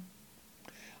on.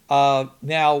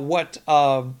 Now what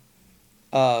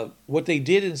they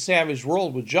did in Savage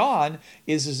World with John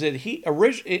is that he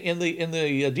in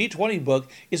the D20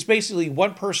 book is basically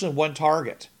one person, one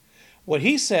target. What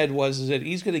he said was that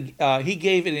he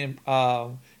gave an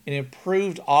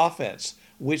improved offense,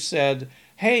 which said,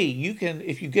 hey,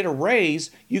 if you get a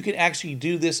raise, you can actually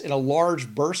do this in a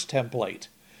large burst template,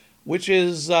 which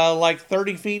is like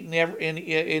 30 feet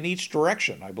in each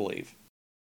direction, I believe.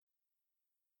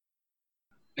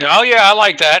 Oh yeah, I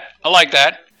like that.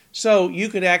 So you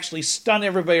could actually stun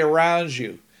everybody around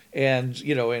you, and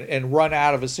run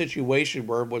out of a situation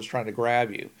where everyone's trying to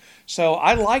grab you. So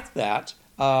I like that.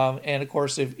 And of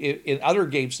course, if in other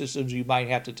game systems, you might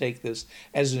have to take this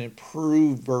as an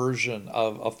improved version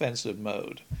of offensive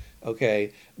mode,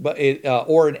 okay? But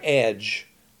or an edge,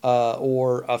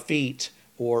 or a feat,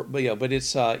 but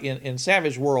it's in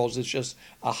Savage Worlds, it's just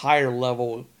a higher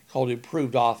level called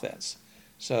improved offense.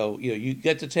 So you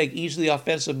get to take each of the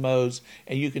offensive modes,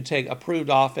 and you can take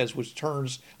approved offense, which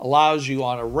allows you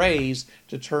on a raise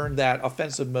to turn that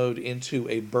offensive mode into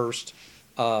a burst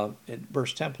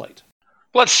template.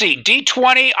 Let's see,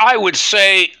 D20, I would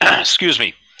say, excuse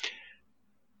me,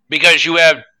 because you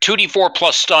have 2d4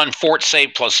 plus stun, fort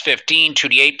save plus 15,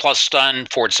 2d8 plus stun,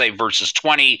 fort save versus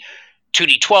 20,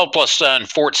 2d12 plus stun,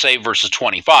 fort save versus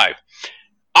 25.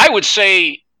 I would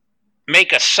say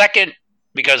make a second,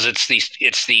 because it's the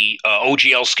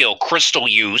OGL skill crystal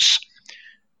use.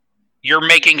 You're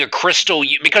making a crystal,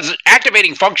 because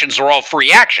activating functions are all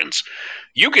free actions.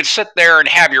 You could sit there and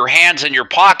have your hands in your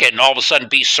pocket and all of a sudden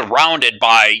be surrounded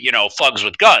by, thugs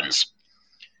with guns.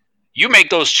 You make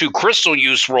those two crystal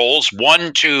use rolls,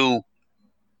 one to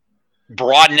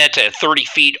broaden it to 30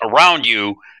 feet around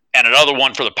you, and another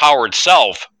one for the power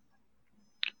itself.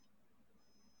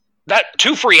 That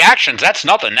two free actions, that's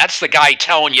nothing. That's the guy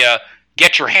telling you,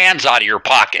 get your hands out of your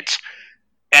pockets.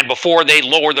 And before they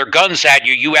lower their guns at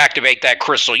you, you activate that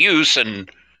crystal use, and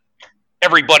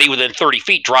everybody within 30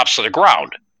 feet drops to the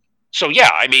ground. So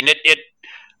yeah, I mean,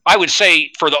 I would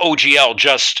say for the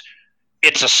OGL,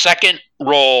 it's a second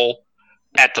roll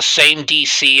at the same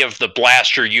DC of the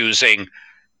blast you're using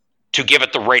to give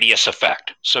it the radius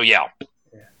effect. So yeah.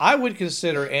 I would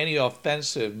consider any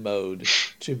offensive mode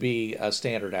to be a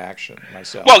standard action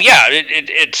myself. Well, yeah,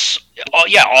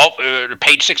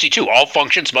 page 62. All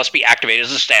functions must be activated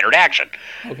as a standard action.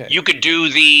 Okay. You could do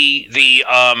the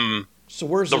so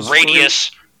where's the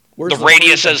radius? The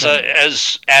radius as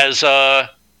a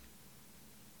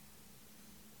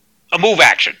move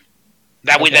action.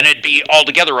 That way, then it'd be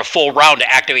altogether a full round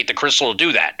to activate the crystal to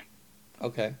do that.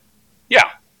 Okay.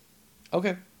 Yeah.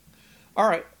 Okay. All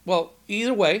right. Well,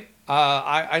 either way,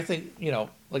 I think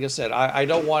like I said, I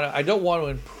don't want to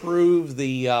improve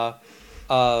the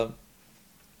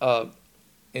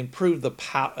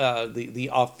the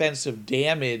offensive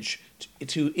damage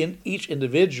to each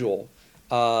individual,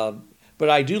 but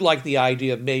I do like the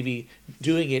idea of maybe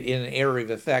doing it in an area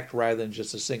of effect rather than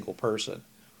just a single person.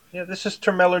 Yeah, this is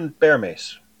Temelern Bear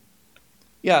Mace.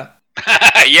 Yeah.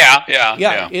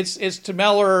 yeah. It's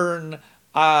Temelern.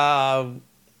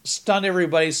 Stun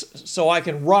everybody so I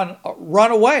can run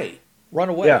away.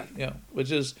 Yeah.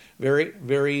 Which is very,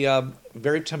 very,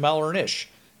 very Temelern-ish,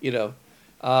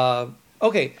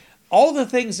 Okay, all the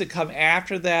things that come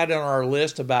after that on our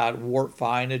list about warp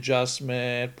fine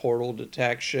adjustment, portal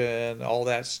detection, all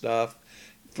that stuff,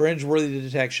 fringe-worthy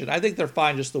detection, I think they're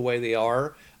fine just the way they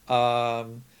are.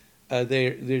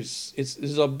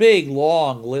 There's a big,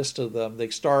 long list of them. They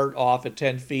start off at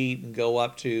 10 feet and go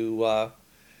up to...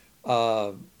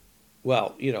 and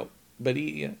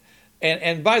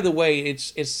by the way,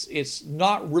 it's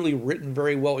not really written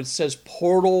very well. It says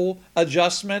portal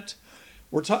adjustment.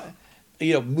 We're talking,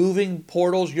 moving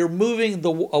portals. You're moving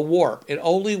a warp. It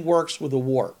only works with a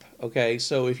warp. Okay,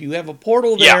 so if you have a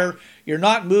portal there, you're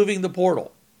not moving the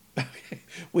portal.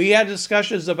 We had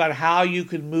discussions about how you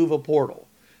could move a portal.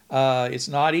 It's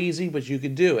not easy, but you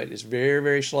can do it. It's very,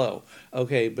 very slow.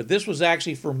 Okay, but this was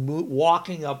actually for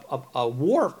walking up a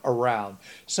warp around.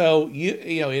 So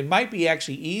it might be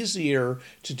actually easier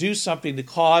to do something to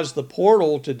cause the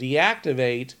portal to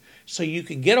deactivate so you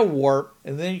can get a warp,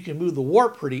 and then you can move the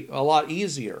warp a lot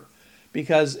easier,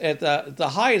 because at the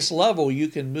highest level you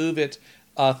can move it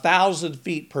 1,000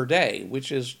 feet per day,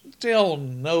 which is still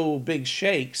no big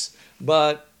shakes,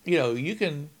 but you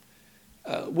can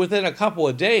within a couple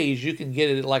of days you can get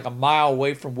it like a mile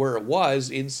away from where it was,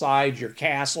 inside your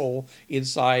castle,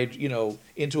 inside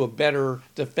into a better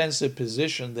defensive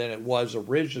position than it was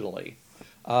originally.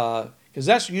 Because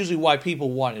that's usually why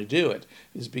people want to do it,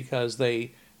 is because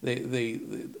they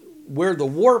where the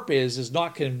warp is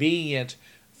not convenient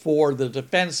for the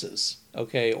defenses,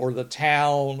 okay, or the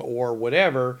town or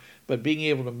whatever, but being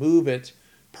able to move it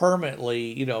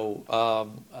permanently,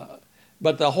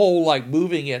 but the whole like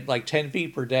moving it like 10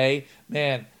 feet per day,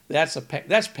 man, that's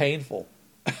painful.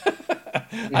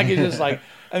 I can just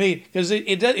because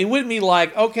it wouldn't be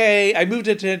like, okay, I moved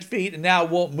it 10 feet and now it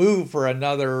won't move for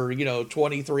another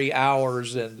 23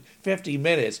 hours and 50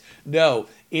 minutes. No,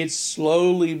 it's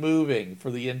slowly moving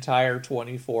for the entire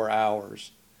 24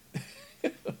 hours.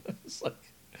 It's like,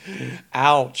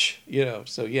 ouch,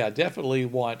 So yeah, definitely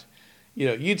want,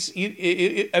 you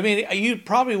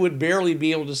probably would barely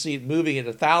be able to see it moving at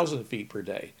 1,000 feet per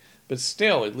day, but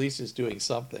still, at least it's doing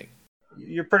something.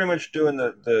 You're pretty much doing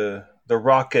the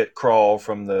rocket crawl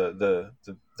from the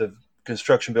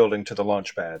construction building to the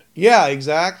launch pad. Yeah,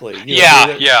 exactly.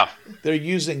 They're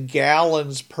using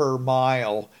gallons per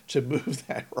mile to move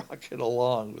that rocket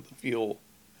along with the fuel.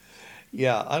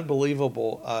 Yeah,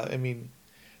 unbelievable.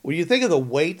 When you think of the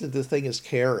weight that the thing is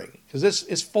carrying, because is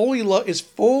it fully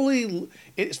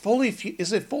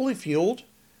fueled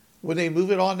when they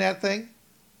move it on that thing?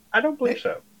 I don't believe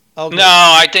so. Okay. No,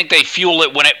 I think they fuel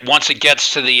it once it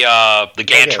gets to the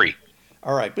gantry. Okay.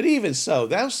 All right, but even so,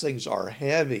 those things are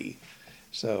heavy.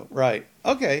 So right,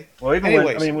 okay. Well,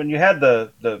 when you had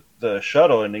the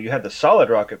shuttle and you had the solid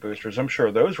rocket boosters, I'm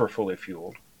sure those were fully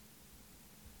fueled.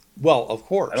 Well, of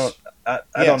course. I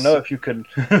don't know if you could.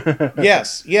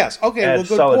 yes. Okay. Well,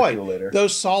 good point.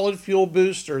 Those solid fuel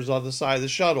boosters on the side of the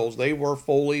shuttles, they're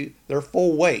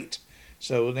full weight.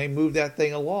 So when they moved that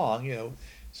thing along,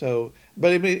 So,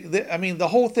 but the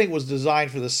whole thing was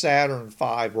designed for the Saturn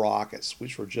V rockets,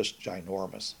 which were just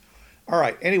ginormous. All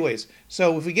right. Anyways,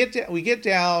 so if we get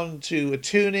down to a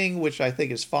tuning, which I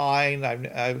think is fine,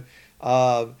 and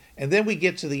then we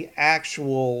get to the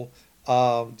actual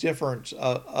different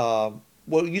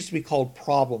what used to be called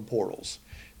problem portals.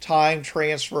 Time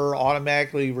transfer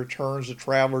automatically returns the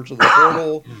traveler to the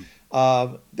portal.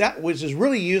 That which is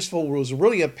really useful, was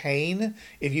really a pain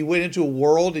if you went into a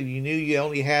world and you knew you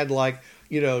only had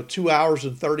 2 hours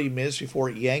and 30 minutes before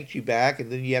it yanked you back,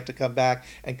 and then you have to come back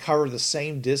and cover the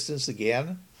same distance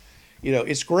again.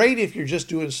 It's great if you're just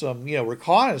doing some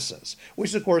reconnaissance,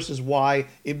 which of course is why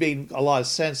it made a lot of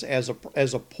sense as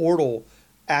a portal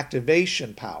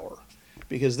activation power.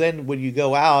 Because then when you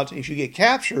go out, if you get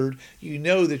captured, you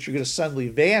know that you're going to suddenly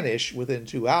vanish within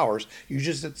 2 hours. You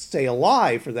just have to stay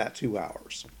alive for that 2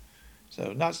 hours.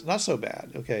 So not so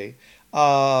bad, okay.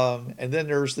 And then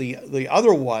there's the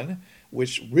other one,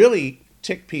 which really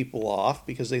ticked people off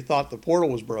because they thought the portal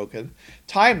was broken.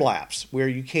 Time lapse, where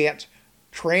you can't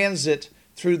transit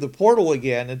through the portal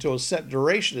again until a set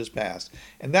duration has passed.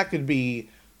 And that could be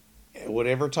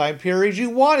whatever time period you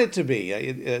want it to be.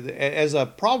 As a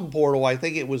problem portal, I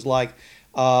think it was like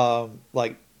 2D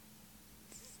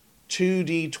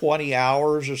 20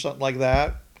 hours or something like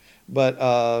that. But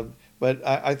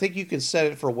I think you can set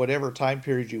it for whatever time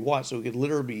period you want, so it could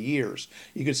literally be years.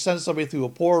 You could send somebody through a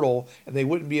portal, and they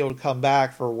wouldn't be able to come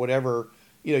back for whatever.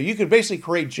 You could basically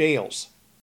create jails.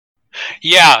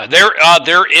 Yeah,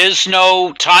 there is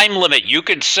no time limit. You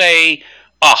could say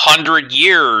 100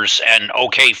 years and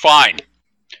okay, fine.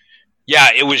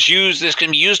 Yeah, this can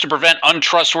be used to prevent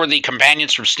untrustworthy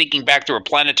companions from sneaking back through a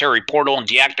planetary portal and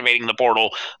deactivating the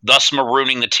portal, thus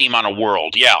marooning the team on a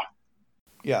world. Yeah.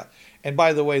 Yeah. And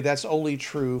by the way, that's only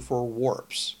true for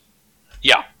warps.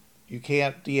 Yeah. You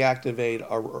can't deactivate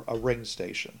a ring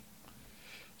station.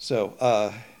 So,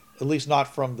 at least not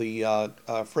from the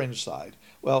fringe side.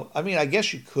 Well, I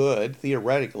guess you could,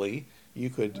 theoretically. You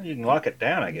can lock it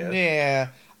down, I guess. Yeah,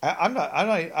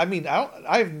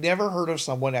 I've never heard of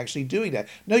someone actually doing that.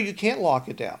 No, you can't lock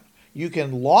it down. You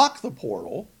can lock the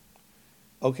portal,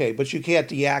 okay, but you can't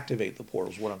deactivate the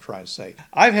portal is what I'm trying to say.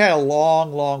 I've had a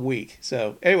long, long week.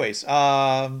 So, anyways,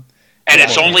 and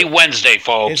it's only Wednesday,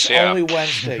 folks. It's only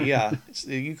Wednesday, yeah.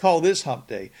 You call this hump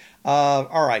day.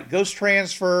 All right, Ghost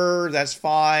Transfer, that's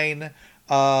fine.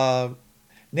 Now,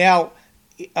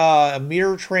 a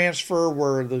mirror transfer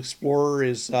where the explorer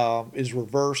is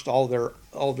reversed, all their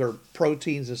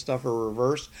proteins and stuff are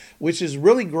reversed, which is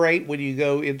really great when you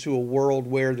go into a world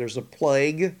where there's a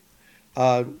plague,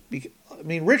 I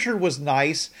mean, Richard was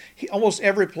nice. Almost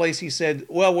every place he said,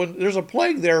 well, when there's a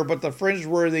plague there, but the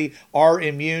fringeworthy are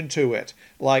immune to it.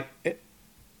 Like,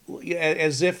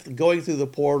 as if going through the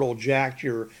portal jacked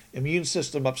your immune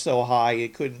system up so high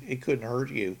it couldn't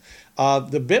hurt you.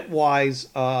 The bitwise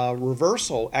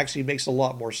reversal actually makes a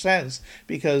lot more sense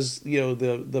because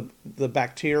the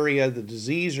bacteria, the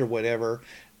disease or whatever,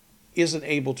 isn't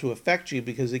able to affect you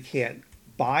because it can't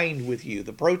bind with you.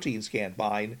 The proteins can't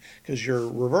bind because you're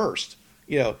reversed.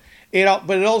 But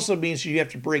it also means you have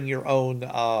to bring your own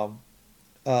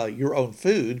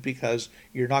food because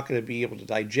you're not going to be able to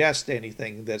digest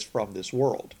anything that's from this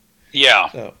world. Yeah.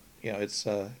 So it's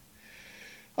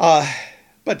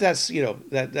but that's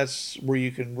that's where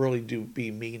you can really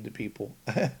be mean to people.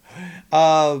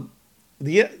 The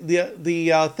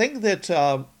thing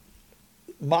that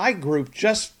my group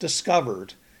just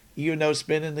discovered, even though it's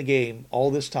been in the game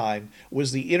all this time,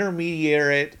 was the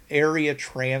intermediate area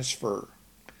transfer.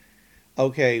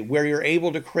 Okay, where you're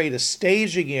able to create a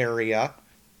staging area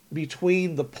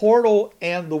between the portal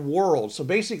and the world. So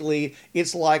basically,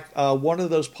 it's like one of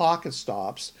those pocket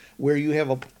stops where you have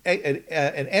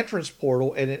an entrance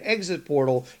portal and an exit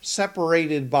portal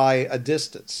separated by a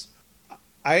distance.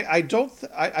 I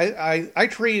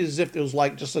treat it as if it was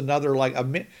like just another like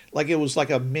it was like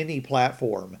a mini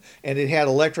platform, and it had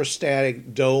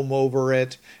electrostatic dome over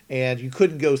it, and you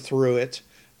couldn't go through it.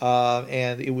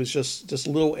 And it was just this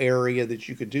little area that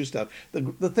you could do stuff.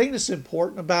 The thing that's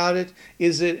important about it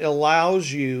is it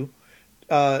allows you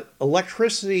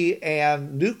electricity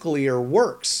and nuclear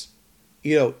works,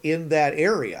 in that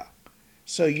area.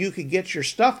 So you can get your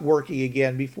stuff working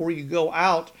again before you go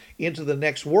out into the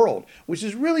next world, which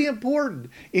is really important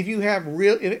if you have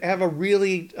a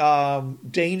really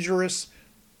dangerous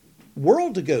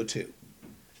world to go to.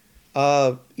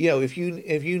 If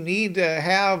you need to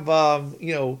have,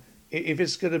 if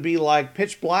it's going to be like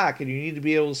pitch black and you need to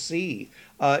be able to see,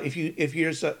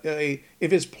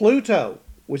 if it's Pluto,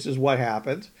 which is what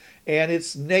happened, and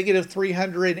it's negative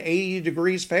 380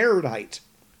 degrees Fahrenheit.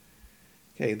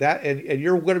 Okay, and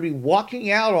you're going to be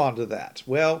walking out onto that.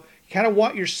 Well, you kind of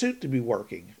want your suit to be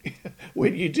working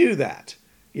when you do that.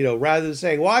 Rather than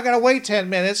saying, well, I got to wait 10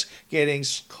 minutes, getting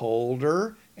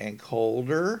colder and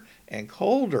colder and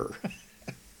colder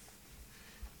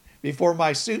before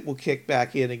my suit will kick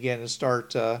back in again and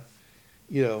start,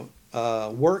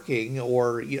 working,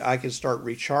 or I can start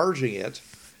recharging it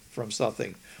from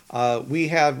something. We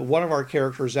have one of our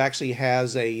characters actually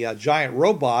has a giant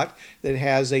robot that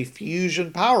has a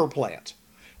fusion power plant.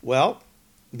 Well,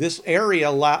 this area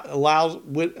allows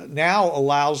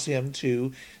him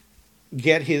to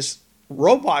get his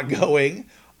robot going.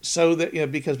 So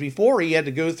that, because before he had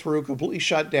to go through, completely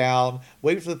shut down,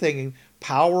 wait for the thing, and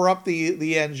power up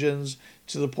the engines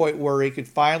to the point where he could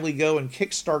finally go and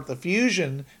kickstart the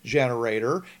fusion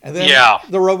generator, and then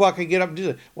the robot could get up and do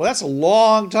it. Well, that's a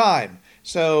long time.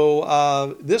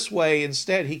 So this way,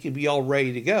 instead, he could be all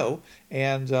ready to go,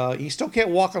 and he still can't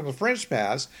walk on the French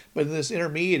pass, but in this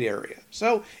intermediate area.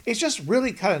 So it's just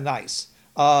really kind of nice.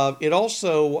 It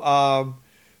also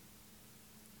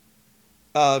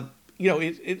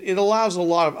it allows a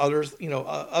lot of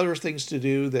other things to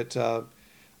do that.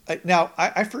 Now,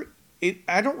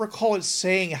 I don't recall it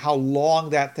saying how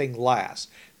long that thing lasts.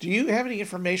 Do you have any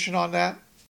information on that?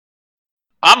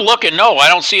 I'm looking. No, I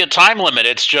don't see a time limit.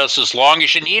 It's just as long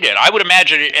as you need it. I would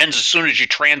imagine it ends as soon as you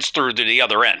transfer to the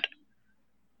other end.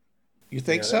 You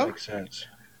think so? That makes sense.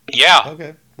 Yeah.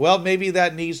 Okay. Well, maybe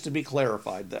that needs to be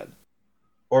clarified then.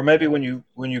 Or maybe when you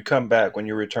come back, when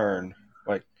you return,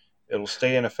 like it'll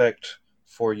stay in effect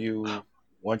for you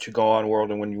once you go on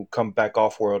world, and when you come back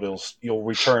off world, you'll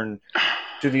return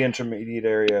to the intermediate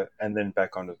area and then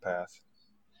back onto the path.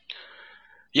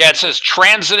 Yeah, it says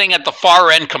transiting at the far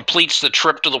end completes the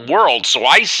trip to the world. So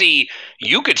I see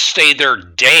you could stay there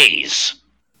days.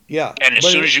 Yeah. And as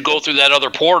soon as you go through that other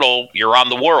portal, you're on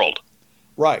the world.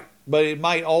 Right. But it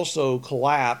might also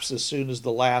collapse as soon as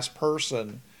the last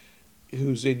person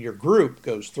who's in your group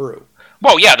goes through.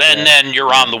 Well, yeah, then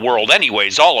you're on the world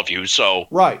anyways, all of you. So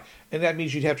right. And that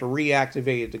means you'd have to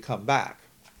reactivate it to come back.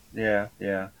 Yeah.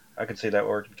 I could see that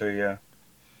working too, yeah.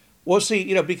 Well,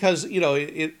 see, because,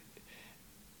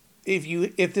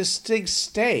 if this thing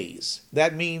stays,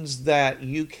 that means that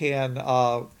you could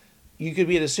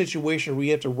be in a situation where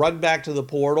you have to run back to the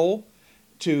portal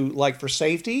for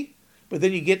safety, but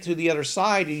then you get to the other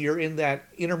side and you're in that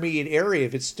intermediate area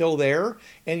if it's still there,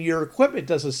 and your equipment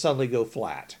doesn't suddenly go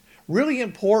flat. Really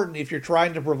important if you're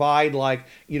trying to provide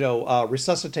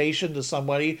resuscitation to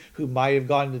somebody who might have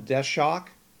gone into death shock.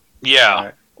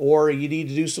 Yeah. Or you need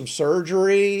to do some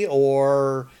surgery,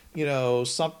 or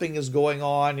something is going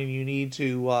on and you need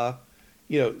to,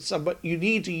 you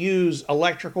need to use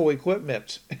electrical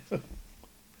equipment.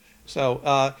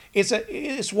 So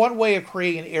it's one way of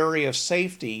creating an area of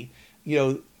safety,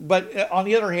 but on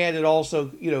the other hand, it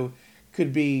also,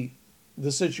 could be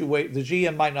the situation. The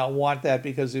GM might not want that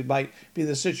because it might be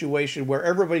the situation where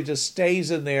everybody just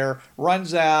stays in there,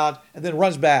 runs out, and then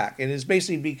runs back, and it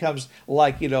basically becomes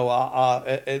like an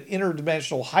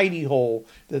interdimensional hidey hole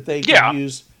that they can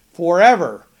use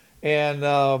forever. And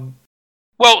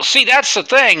well, see, that's the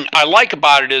thing I like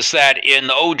about it is that in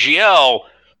the OGL,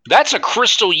 that's a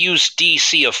crystal use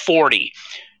DC of 40,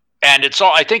 and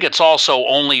I think it's also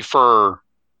only for.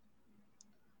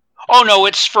 Oh, no,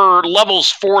 it's for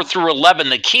levels 4 through 11,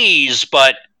 the keys,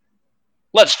 but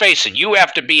let's face it, you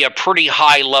have to be a pretty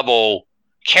high-level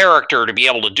character to be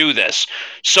able to do this.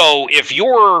 So if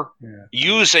you're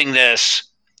using this,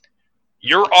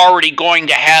 you're already going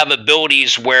to have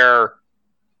abilities where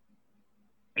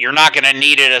you're not going to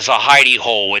need it as a hidey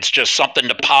hole. It's just something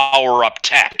to power up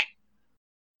tech.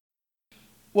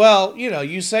 Well,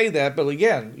 you say that, but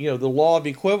again, the law of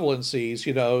equivalencies,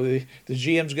 the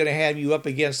GM's going to have you up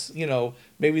against,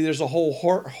 maybe there's a whole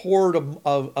horde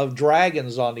of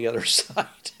dragons on the other side.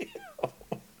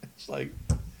 It's like.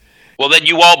 Well, then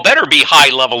you all better be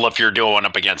high level if you're going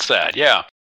up against that. Yeah.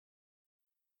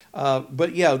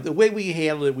 But yeah, the way we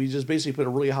handled it, we just basically put a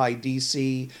really high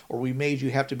DC, or we made you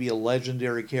have to be a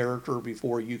legendary character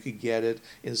before you could get it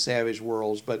in Savage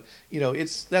Worlds. But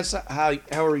that's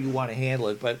however you want to handle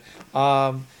it. But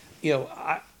I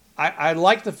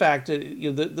like the fact that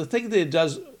the thing that it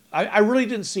does. I really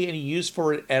didn't see any use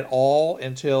for it at all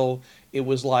until it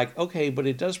was like, okay, but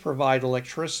it does provide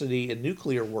electricity and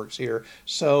nuclear works here,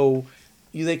 so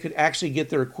they could actually get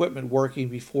their equipment working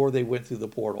before they went through the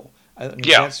portal. I mean,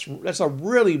 that's a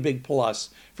really big plus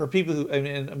for people who.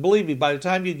 And believe me, by the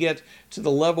time you get to the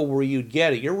level where you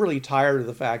get it, you're really tired of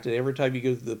the fact that every time you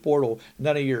go through the portal,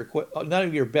 none of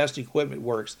your best equipment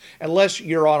works, unless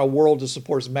you're on a world that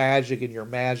supports magic and your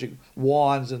magic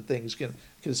wands and things can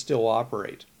still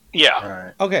operate. Yeah.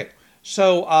 Right. Okay.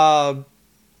 So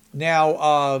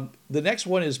now the next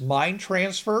one is mind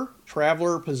transfer.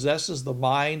 Traveler possesses the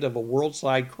mind of a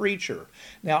world-side creature.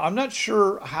 Now, I'm not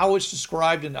sure how it's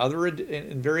described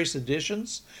in various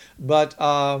editions, but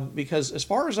because as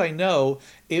far as I know,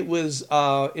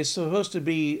 it's supposed to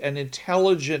be an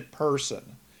intelligent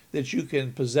person that you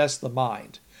can possess the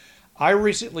mind. I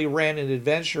recently ran an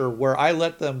adventure where I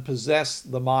let them possess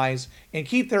the minds and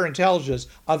keep their intelligence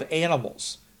of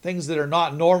animals, things that are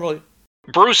not normally.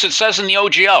 Bruce, it says in the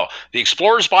OGL, the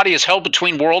explorer's body is held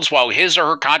between worlds while his or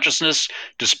her consciousness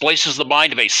displaces the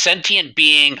mind of a sentient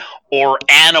being or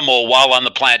animal while on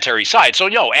the planetary side. So,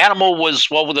 animal was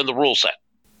well within the rule set.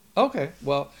 Okay,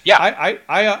 well, yeah,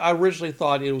 I originally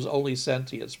thought it was only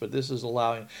sentience, but this is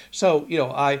allowing. So,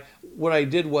 what I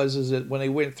did is that when they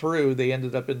went through, they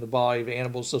ended up in the body of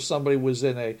animals. So somebody was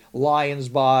in a lion's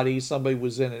body, somebody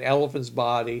was in an elephant's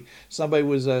body, somebody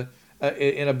was in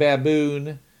a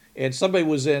baboon, and somebody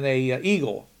was in a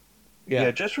eagle.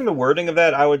 Yeah, just from the wording of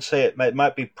that, I would say it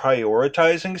might be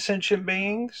prioritizing sentient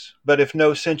beings, but if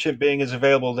no sentient being is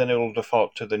available, then it'll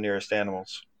default to the nearest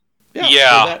animals.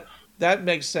 Yeah. So that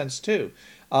makes sense too.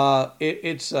 But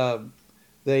of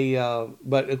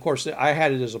course, I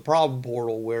had it as a problem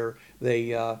portal where they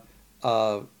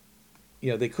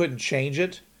couldn't change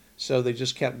it, so they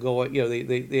just kept going.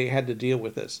 They had to deal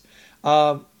with this.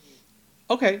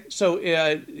 Okay, so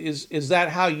is that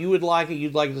how you would like it?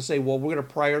 You'd like to say, well, we're going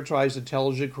to prioritize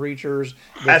intelligent creatures.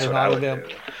 That's what I would do.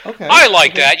 Okay, I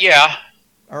like that. Yeah.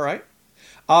 All right.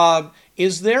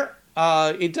 Is there?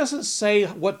 It doesn't say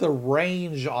what the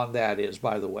range on that is,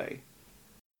 by the way.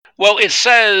 Well, it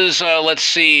says, let's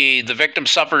see, the victim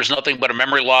suffers nothing but a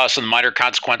memory loss and the minor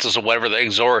consequences of whatever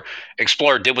the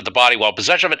explorer did with the body while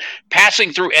possession of it.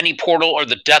 Passing through any portal or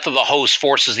the death of the host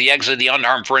forces the exit of the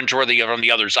unharmed fringe or on the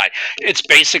other side. It's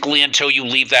basically until you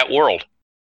leave that world.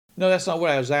 No, that's not what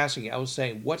I was asking. I was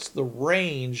saying, what's the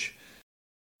range?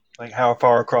 Like, how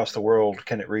far across the world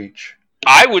can it reach?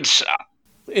 I would...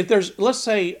 If there's, let's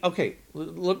say, okay,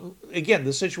 again,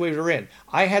 the situation we're in.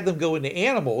 I had them go into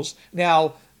animals.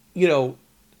 Now...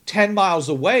 10 miles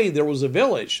away, there was a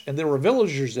village, and there were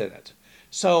villagers in it.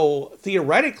 So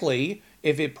theoretically,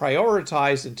 if it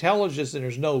prioritized intelligence and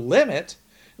there's no limit,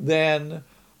 then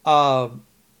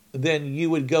you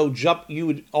would go jump.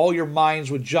 All your minds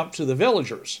would jump to the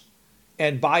villagers,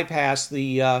 and bypass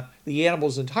the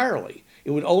animals entirely.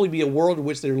 It would only be a world in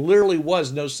which there literally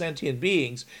was no sentient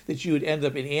beings that you would end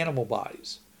up in animal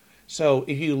bodies. So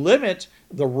if you limit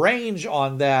the range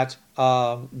on that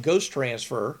ghost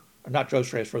transfer, not dose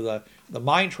transfer, the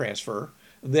mind transfer,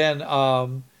 then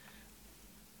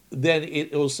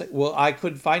it will say, well, I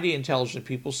couldn't find any intelligent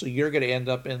people, so you're going to end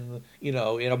up in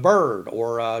a bird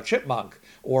or a chipmunk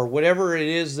or whatever it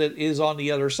is that is on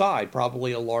the other side,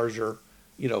 probably a larger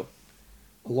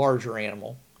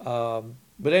animal.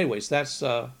 But anyways, that's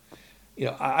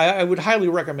I would highly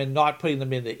recommend not putting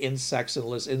them into insects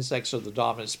unless insects are the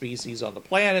dominant species on the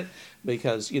planet,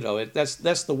 because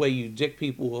that's the way you dick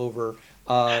people over.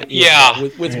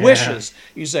 With wishes,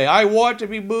 you say, I want to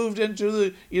be moved into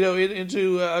the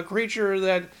into a creature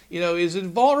that is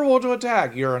invulnerable to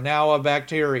attack. You're now a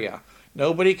bacteria.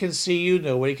 Nobody can see you.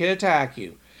 Nobody can attack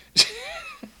you.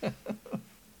 But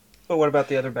what about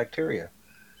the other bacteria?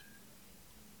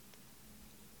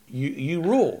 You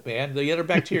rule, man. The other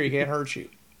bacteria can't hurt you.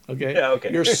 Okay. Yeah,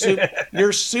 okay. You're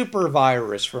super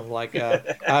virus from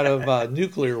out of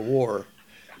nuclear war.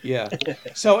 Yeah.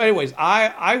 So, anyways,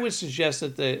 I would suggest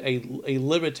that a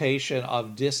limitation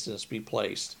of distance be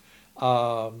placed.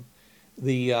 So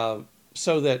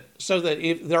that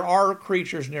if there are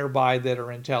creatures nearby that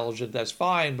are intelligent, that's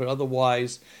fine. But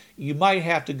otherwise, you might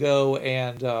have to go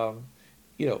and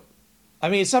I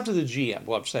mean, it's up to the GM.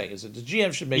 What I'm saying is that the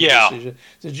GM should make a decision.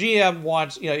 The GM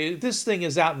wants, if this thing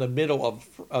is out in the middle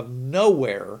of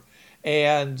nowhere,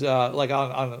 and like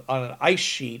on an ice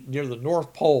sheet near the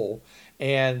North Pole,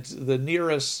 and the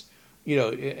nearest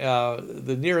Inuit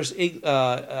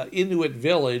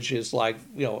village is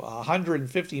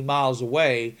 150 miles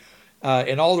away,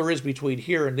 and all there is between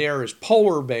here and there is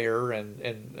polar bear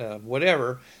and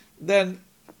whatever, then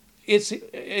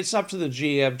it's up to the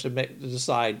GM to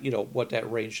decide what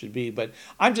that range should be. But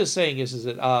I'm just saying is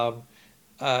that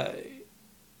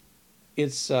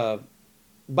it's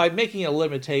by making a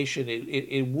limitation,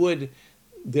 it would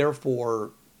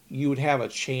therefore you would have a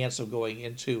chance of going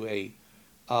into an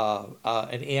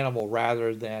animal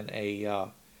rather than a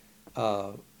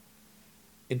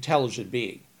intelligent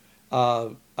being.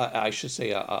 I should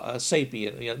say a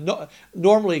sapient,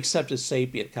 normally accepted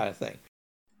sapient kind of thing.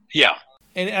 Yeah.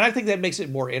 And I think that makes it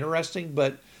more interesting,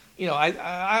 but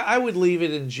I would leave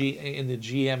it in the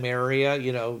GM area,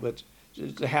 but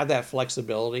to have that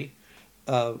flexibility.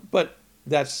 But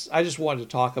I just wanted to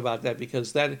talk about that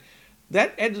because that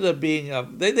ended up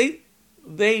being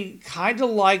they kind of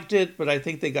liked it, but I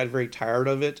think they got very tired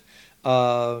of it,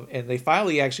 and they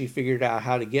finally actually figured out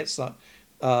how to get some.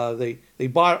 They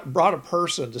brought a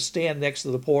person to stand next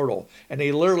to the portal, and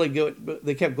they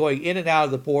kept going in and out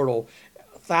of the portal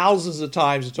thousands of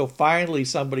times until finally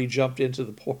somebody jumped into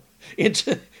the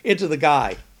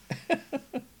guy.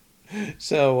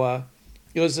 So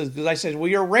it was, because I said, well,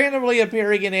 you're randomly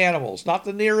appearing in animals, not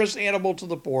the nearest animal to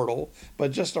the portal,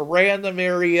 but just a random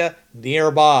area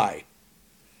nearby.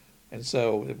 And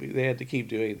so they had to keep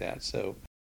doing that. So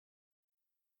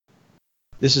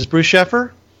this is Bruce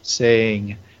Sheffer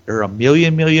saying there are a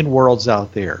million worlds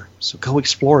out there, so go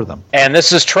explore them. And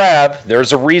this is Trav.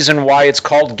 There's a reason why it's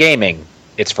called gaming.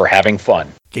 It's for having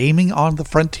fun. Gaming on the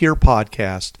Frontier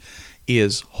podcast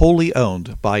is wholly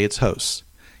owned by its hosts.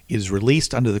 It is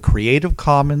released under the Creative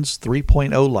Commons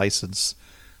 3.0 license.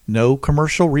 No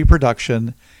commercial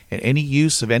reproduction and any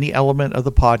use of any element of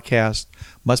the podcast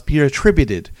must be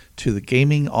attributed to the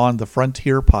Gaming on the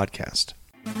Frontier podcast.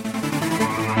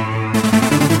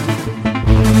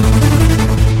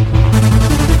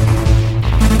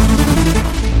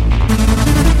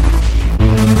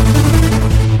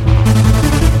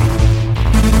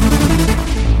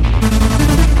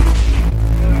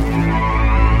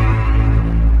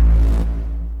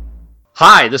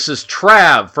 Hi, this is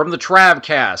Trav from the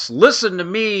Travcast. Listen to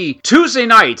me Tuesday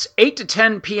nights, 8 to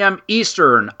 10 p.m.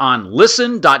 Eastern on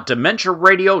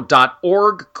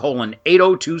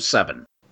listen.dementiaradio.org:8027.